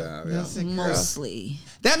 Thank you. Yeah, I said, girl. Mostly.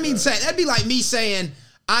 That means that'd be like me saying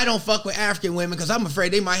I don't fuck with African women because I'm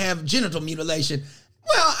afraid they might have genital mutilation.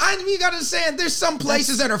 Well, you gotta understand there's some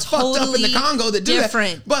places that are fucked up in the totally Congo that do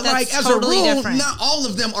different. that. But That's like as totally a rule, different. not all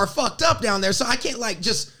of them are fucked up down there. So I can't like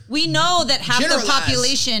just We know that half the Generalize.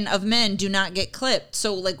 population of men do not get clipped.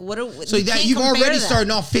 So like, what? so you that can't you've compare already that. starting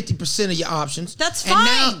off 50% of your options. That's And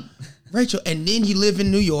now, fine. Rachel, and then you live in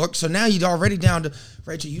New York, so now you're already down to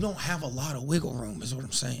Rachel. You don't have a lot of wiggle room, is what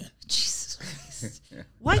I'm saying. Jesus Christ.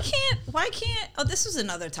 Why can't oh, this was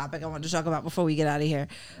another topic I wanted to talk about before we get out of here.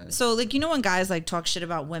 So like, you know, when guys like talk shit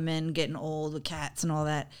about women getting old with cats and all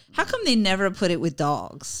that, how come they never put it with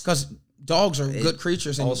dogs? Because dogs are good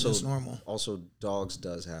creatures and Also, it's normal. Also, dogs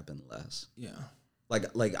does happen less. Yeah.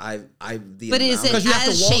 Like I the But is amount- it Because you have to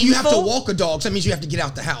as walk. You have to shameful? walk a dog. So that means you have to get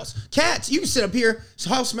out the house. Cats, you can sit up here.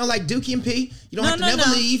 House smell like dookie and pee. You don't have to never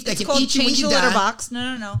leave. They It's can called eat you when change you the litter die. box.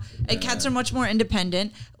 No. And cats are much more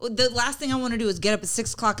independent. The last thing I want to do is get up at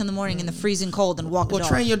 6 o'clock in the morning in the freezing cold and walk a Well, dog.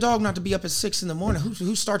 train your dog not to be up at 6 in the morning.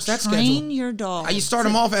 Who starts that Train schedule? your dog. You start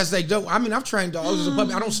them off as they go. I mean, I've trained dogs as a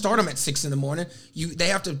puppy. I don't start them at 6 in the morning. They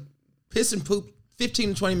have to piss and poop 15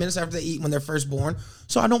 to 20 minutes after they eat when they're first born.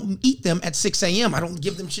 So I don't eat them at 6 a.m. I don't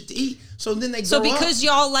give them shit to eat. So then they So grow up. because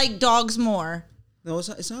y'all like dogs more, No,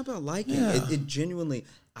 it's not about liking. Yeah. It genuinely.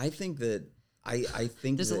 I think that I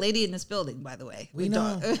think there's that, a lady in this building, by the way. We with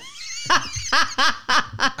know. dog-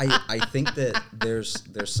 I think that there's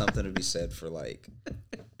something to be said for like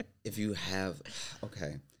if you have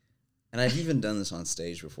and I've even done this on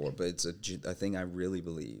stage before, but it's a thing I really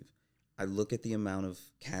believe. I look at the amount of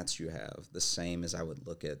cats you have the same as I would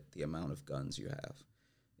look at the amount of guns you have.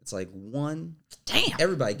 It's like one. Damn.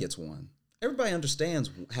 Everybody gets one. Everybody understands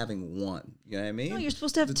having one. You know what I mean? No, you're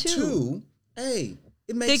supposed to have the two. Hey,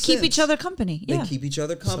 it makes They keep sense. each other company. They Yeah. keep each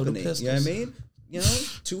other company. You know what I pistols. mean? You know,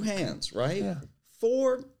 2 hands, right? Yeah.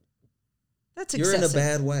 4, That's you're in excessive. a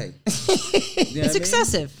bad way. You know what I mean?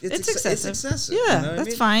 excessive. It's It's excessive. excessive. Yeah, you know what I that's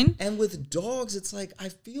mean? fine. And with dogs, it's like I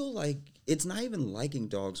feel like it's not even liking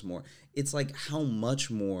dogs more. It's like how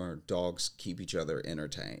much more dogs keep each other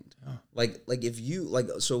entertained. Like if you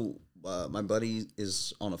my buddy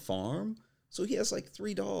is on a farm. So he has like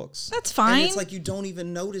 3 dogs. That's fine. And it's like you don't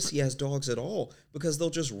even notice he has dogs at all because they'll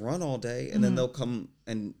just run all day and then they'll come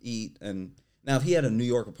and eat. And now if he had a New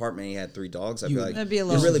York apartment and he had 3 dogs, I'd be like, That'd be a you're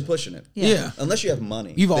little- really pushing it. Yeah. Unless you have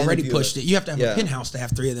money. You've Then already if you pushed it. You have to have Yeah. a penthouse to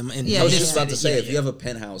have 3 of them. And Yeah, I was yeah. just about to say, if yeah. you have a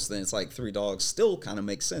penthouse, then it's like 3 dogs. Still kind of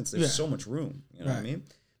makes sense. There's Yeah. so much room. You know what I Right. mean?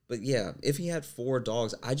 But yeah, if he had 4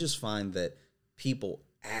 dogs, I just find that people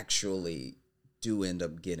actually do end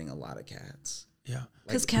up getting a lot of cats. Yeah.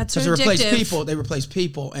 Because cats Because are they replace addictive. people. They replace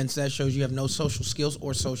people. And so that shows you have no social skills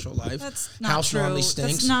or social life. That's not House true. normally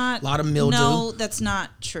stinks. That's not a lot of mildew. No, that's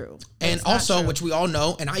not true. And That's not also, true. which we all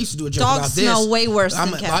know, and I used to do a joke Dogs about this. smell way worse than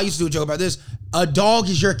cats. I used to do a joke about this. A dog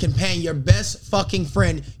is your companion, your best fucking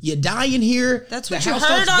friend. You die in here. That's the what you house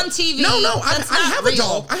heard starts- on TV. No, That's I not have real. a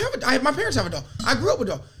dog. My parents have a dog. I grew up with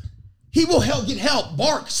a dog. He will get help.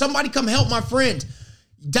 Bark. Somebody come help my friend.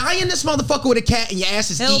 Die in this motherfucker with a cat and your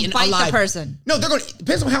ass is He'll eaten bite the alive. person. No, they're going to,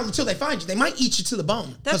 depends on how, until they find you. They might eat you to the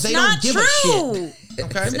bone. That's they not don't give true. a shit.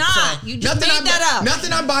 Okay? It's not. You just nothing made that up.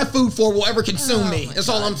 Nothing I buy food for will ever consume me. my That's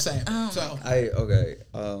all I'm saying. So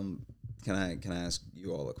Can I ask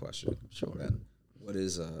you all a question? Sure. Ben? What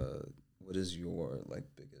is your like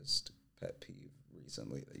biggest pet peeve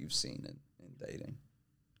recently that you've seen in dating?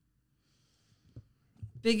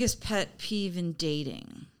 Biggest pet peeve in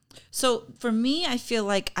dating. So for me, I feel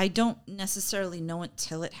like I don't necessarily know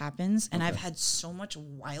until it happens. And I've had so much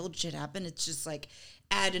wild shit happen. It's just like,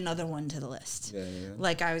 add another one to the list. Yeah.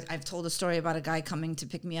 Like I've told a story about a guy coming to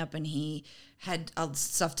pick me up and he had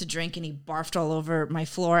stuff to drink and he barfed all over my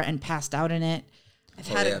floor and passed out in it. I've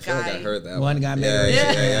had I a feel like I guy. heard that. One guy made her.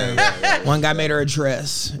 Yeah. One guy made her a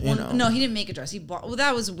dress. You know. No, he didn't make a dress. He bought. Well,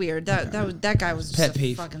 that was weird. That guy was just Pet a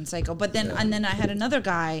peeve. fucking psycho. But then and then I had another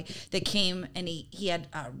guy that came and he had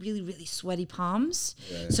really really sweaty palms.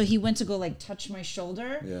 Yeah. So he went to go like touch my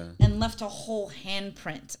shoulder Yeah. and left a whole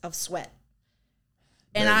handprint of sweat.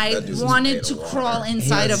 and That I dude's wanted made to of water. crawl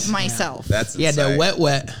inside Yes. of myself. That's Yeah, insane. that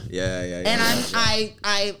wet. Yeah. And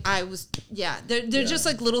I was, they're just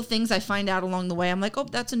like little things I find out along the way. I'm like, oh,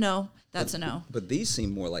 that's a no. That's a no. But these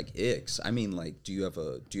seem more like icks. I mean, like, do you have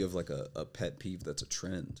like a pet peeve that's a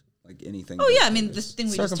trend? Like anything? Oh, yeah. I that mean, is- this thing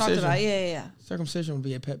we just talked Circumcision. about. Yeah. Circumcision would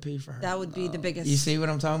be a pet peeve for her. That would be the biggest. You see what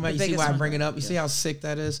I'm talking about? The You see biggest why I one. bring it up? You see how sick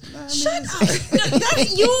that is? Shut up.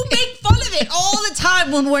 You make fun of it all the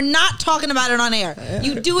time when we're not talking about it on air.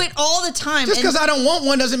 You do it all the time. Just because I don't want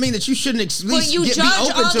one doesn't mean that you shouldn't at But least you be judge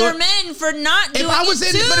open to other it. men for not doing If I was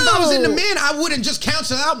it in, too. but if I was into men, I wouldn't just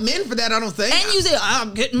counsel out men for that. I don't think. And you say,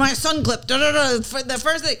 I'm getting my son clipped. For the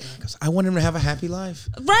first thing. 'Cause I want him to have a happy life.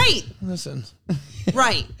 Right. Listen,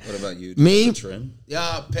 Right. What about you? Me? A trend?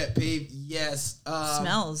 yeah, pet peeve. Yes.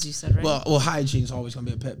 Smells, you said, right? Well, hygiene is always going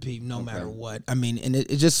to be a pet peeve, no matter what. I mean, and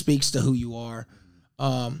it just speaks to who you are.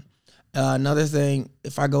 Another thing,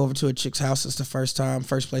 if I go over to a chick's house, it's the first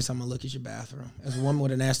place I'm going to look at your bathroom. As a woman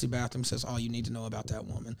with a nasty bathroom says all you need to know about that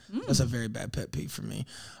woman. That's a very bad pet peeve for me.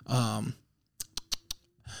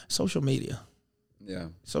 Social media. Yeah.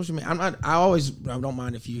 Social media. I don't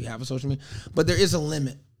mind if you have a social media, but there is a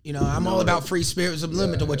limit. You know, I'm all about free spirit. There's a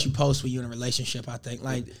limit to what you post when you're in a relationship, I think.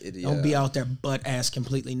 Like, don't be out there butt ass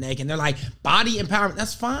completely naked. And they're like, body empowerment.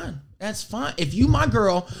 That's fine. That's fine. If you my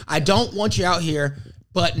girl, I don't want you out here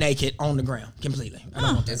butt naked on the ground completely. I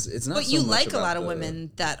don't want that. It's not. But so you much like a about lot of the-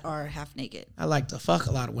 women that are half naked. I like to fuck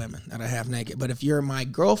a lot of women that are half naked. But if you're my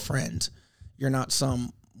girlfriend, you're not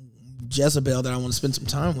some Jezebel that I want to spend some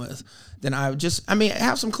time with, then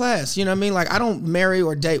have some class. You know what I mean? Like, I don't marry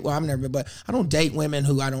or date. Well, I've never been, but I don't date women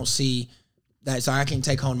who I don't see that so I can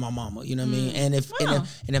take home to my mama. You know what I mean?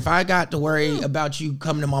 And if I got to worry about you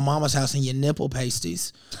coming to my mama's house and your nipple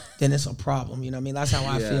pasties, then it's a problem. You know what I mean? That's how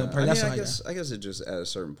I feel. That's how I guess it just at a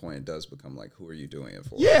certain point it does become like, who are you doing it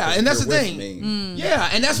for? Yeah, If and that's you're the with thing. me,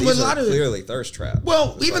 Yeah, and that's these what a are lot of clearly thirst traps.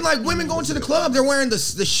 Well, It's even like women going to the club, they're wearing the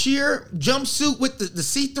sheer jumpsuit with the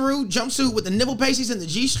see-through jumpsuit with the nipple pasties and the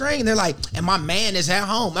G-string, and they're like, and my man is at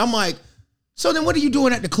home. I'm like, so then what are you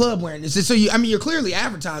doing at the club wearing this? So you're clearly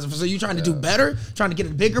advertising, so you're trying to do better, trying to get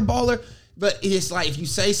a bigger baller, but it's like if you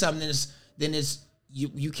say something, then it's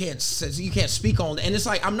you can't speak on, and it's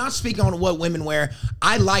like I'm not speaking on what women wear.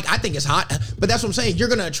 I think it's hot, but that's what I'm saying. You're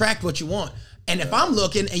gonna attract what you want. And if I'm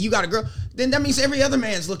looking and you got a girl, then that means every other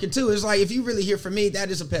man's looking too. It's like, if you really hear from me,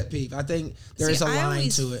 that is a pet peeve. I think there is a I line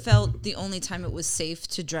always to it. felt the only time it was safe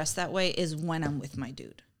to dress that way is when I'm with my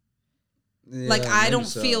dude. Yeah, Like, I maybe don't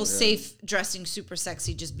so, feel yeah. safe dressing super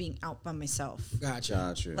sexy just being out by myself. Gotcha.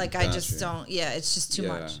 Got you. Like, I just don't. Yeah, it's just too Yeah.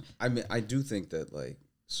 much. I mean, I do think that like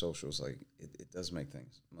socials, like it does make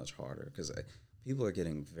things much harder because people are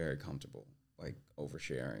getting very comfortable, like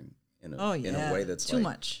oversharing in a way that's too like,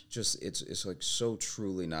 much. Just it's like so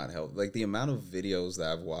truly not healthy. Like the amount of videos that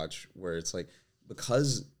I've watched where it's like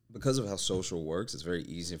because of how social works, it's very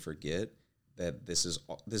easy to forget that this is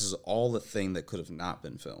all the thing that could have not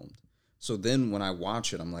been filmed. So then when I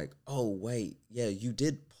watch it, I'm like, oh wait, yeah, you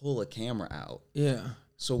did pull a camera out. Yeah.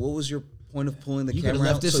 So what was your point of pulling the You could've camera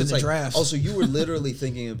left out? this So in it's the like, drafts. oh, so you were literally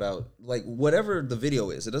thinking about like whatever the video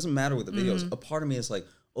is. It doesn't matter what the video is. A part of me is like,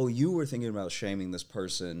 oh, you were thinking about shaming this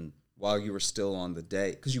person while you were still on the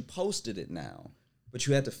date because you posted it now, but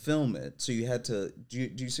you had to film it. So you had to. Do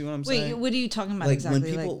you see what I'm saying? Wait, what are you talking about Like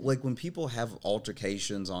exactly? when people have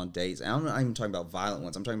altercations on dates, and I'm not even talking about violent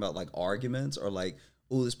ones. I'm talking about like arguments or like,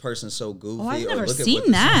 oh, this person's so goofy. oh, I've or never look at what seen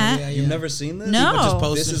this- that. Yeah, You've never seen this? No. Just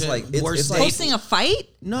posting This is shit. like it's Worst like date. Posting a fight?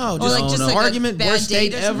 No, Or like just like a argument, bad worst date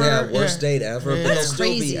date or something? ever. Yeah, worst date ever. Yeah. But it'll That's still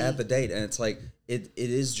crazy. be at the date, and it's like it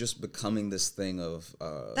is just becoming this thing of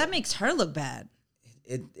That makes her look bad.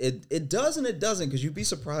 it does and it doesn't because you'd be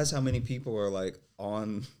surprised how many people are like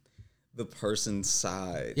on the person's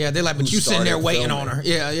side. Yeah, they're like, but who you sitting there started waiting filming. on her.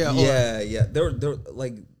 Yeah, yeah. Yeah. They're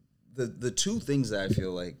like the two things that I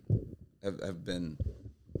feel like have been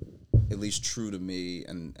at least true to me,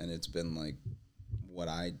 and it's been like what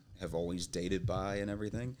I have always dated by and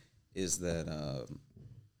everything is that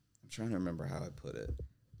I'm trying to remember how I put it,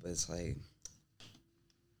 but it's like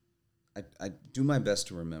I do my best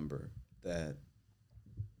to remember that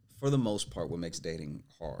for the most part what makes dating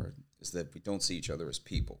hard is that we don't see each other as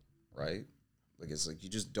people, right? Like it's like you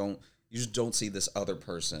just don't see this other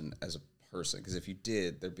person as a person, because if you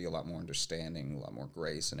did, there'd be a lot more understanding, a lot more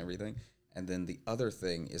grace and everything. And then the other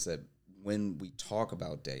thing is that when we talk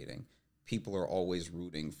about dating, people are always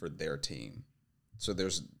rooting for their team. So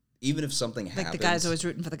there's even if something happens, Like the guy's always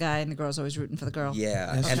rooting for the guy and the girl's always rooting for the girl.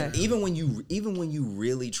 yeah, That's and true. even when you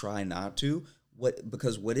really try not to,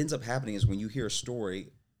 because what ends up happening is when you hear a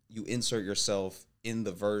story, you insert yourself in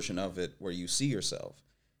the version of it where you see yourself,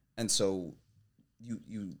 and so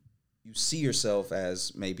you see yourself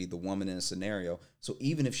as maybe the woman in a scenario. So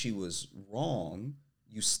even if she was wrong,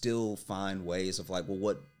 you still find ways of like, well,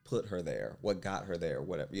 what put her there? What got her there?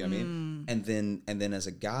 Whatever, you know what I mean? And then as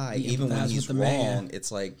a guy, even when he's wrong,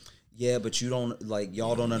 it's like, yeah, but you don't like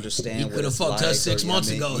y'all don't understand. He could have fucked us 6 months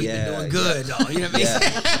ago. He's been doing good, dog. You know what I mean?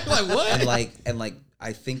 Like what? And like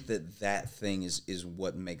I think that thing is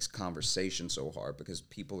what makes conversation so hard, because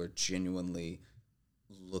people are genuinely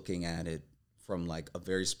looking at it from like a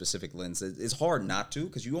very specific lens. It's hard not to,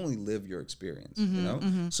 because you only live your experience, you know?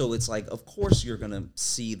 So it's like, of course you're going to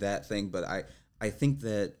see that thing, but I think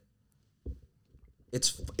that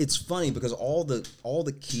it's funny because all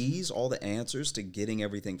the keys, all the answers to getting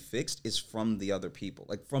everything fixed is from the other people,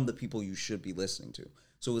 like from the people you should be listening to.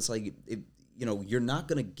 So it's like, you're not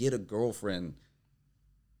going to get a girlfriend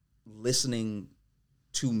listening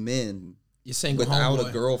to men without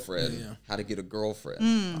a girlfriend, how to get a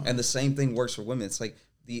girlfriend. And the same thing works for women. It's like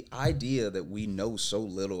the idea that we know so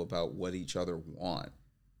little about what each other want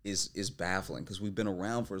is baffling, because we've been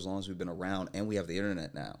around for as long as we've been around, and we have the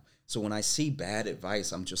internet now. So when I see bad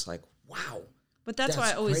advice, I'm just like, wow. But that's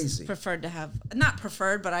why I always preferred to have, not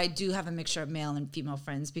preferred, but I do have a mixture of male and female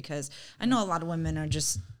friends, because I know a lot of women are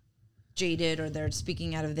just jaded, or they're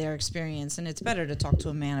speaking out of their experience, and it's better to talk to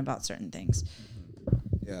a man about certain things.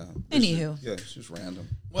 Yeah. Anywho. It's just random.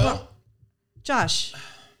 Well, Josh,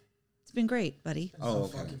 it's been great, buddy. Oh,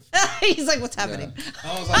 okay. He's like, what's happening? Yeah.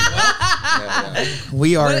 I was like, well,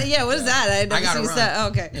 we are. What is that? I never gotta see run. that. Oh,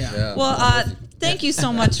 okay. Yeah. Well, thank you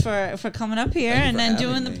so much for coming up here Thank you and for then having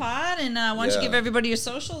doing the me. pod. And why don't you give everybody your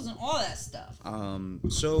socials and all that stuff?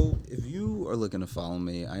 So if you are looking to follow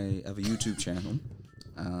me, I have a YouTube channel.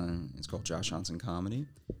 It's called Josh Johnson Comedy.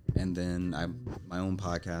 And then I have my own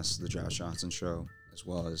podcast, The Josh Johnson Show, as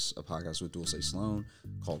well as a podcast with Dulce Sloan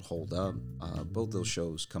called Hold Up. Both those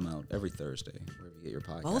shows come out every Thursday, wherever you get your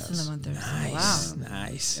podcasts. Both of them on Thursday. Nice, Wow.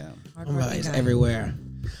 nice. Yeah. Everybody's everywhere.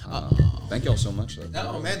 Thank y'all so much.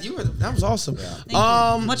 Oh man, that was awesome. Thank you.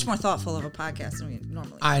 Much more thoughtful of a podcast than we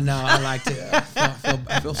normally. I know. I like to. I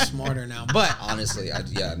feel smarter now. But Honestly,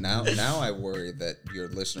 now I worry that your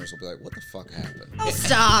listeners will be like, "What the fuck happened?" Oh,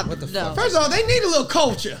 stop. What the No. fuck? first of all, they need a little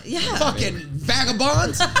culture. Yeah. Fucking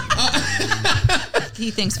vagabonds.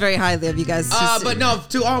 He thinks very highly of you guys. But no,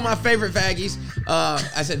 to all my favorite vaggies,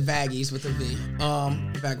 I said vaggies with a V.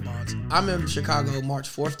 Vagabonds. I'm in Chicago March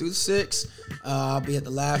 4th through the 6th. I'll be at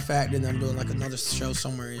the Laugh Factory, and then I'm doing like another show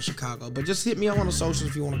somewhere in Chicago. But just hit me up on the socials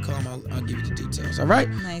if you want to come. I'll give you the details. All right?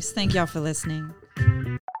 Nice. Thank y'all for listening.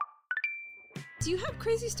 Do you have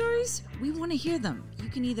crazy stories? We want to hear them. You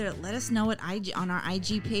can either let us know on our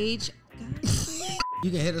IG page.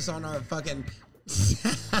 You can hit us on our fucking...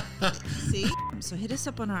 See? So hit us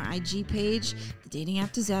up on our IG page, The Dating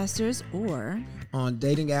App Disasters, or on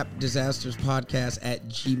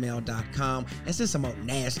datingappdisasterspodcast@gmail.com. That's just some old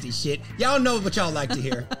nasty shit. Y'all know what y'all like to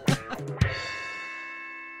hear.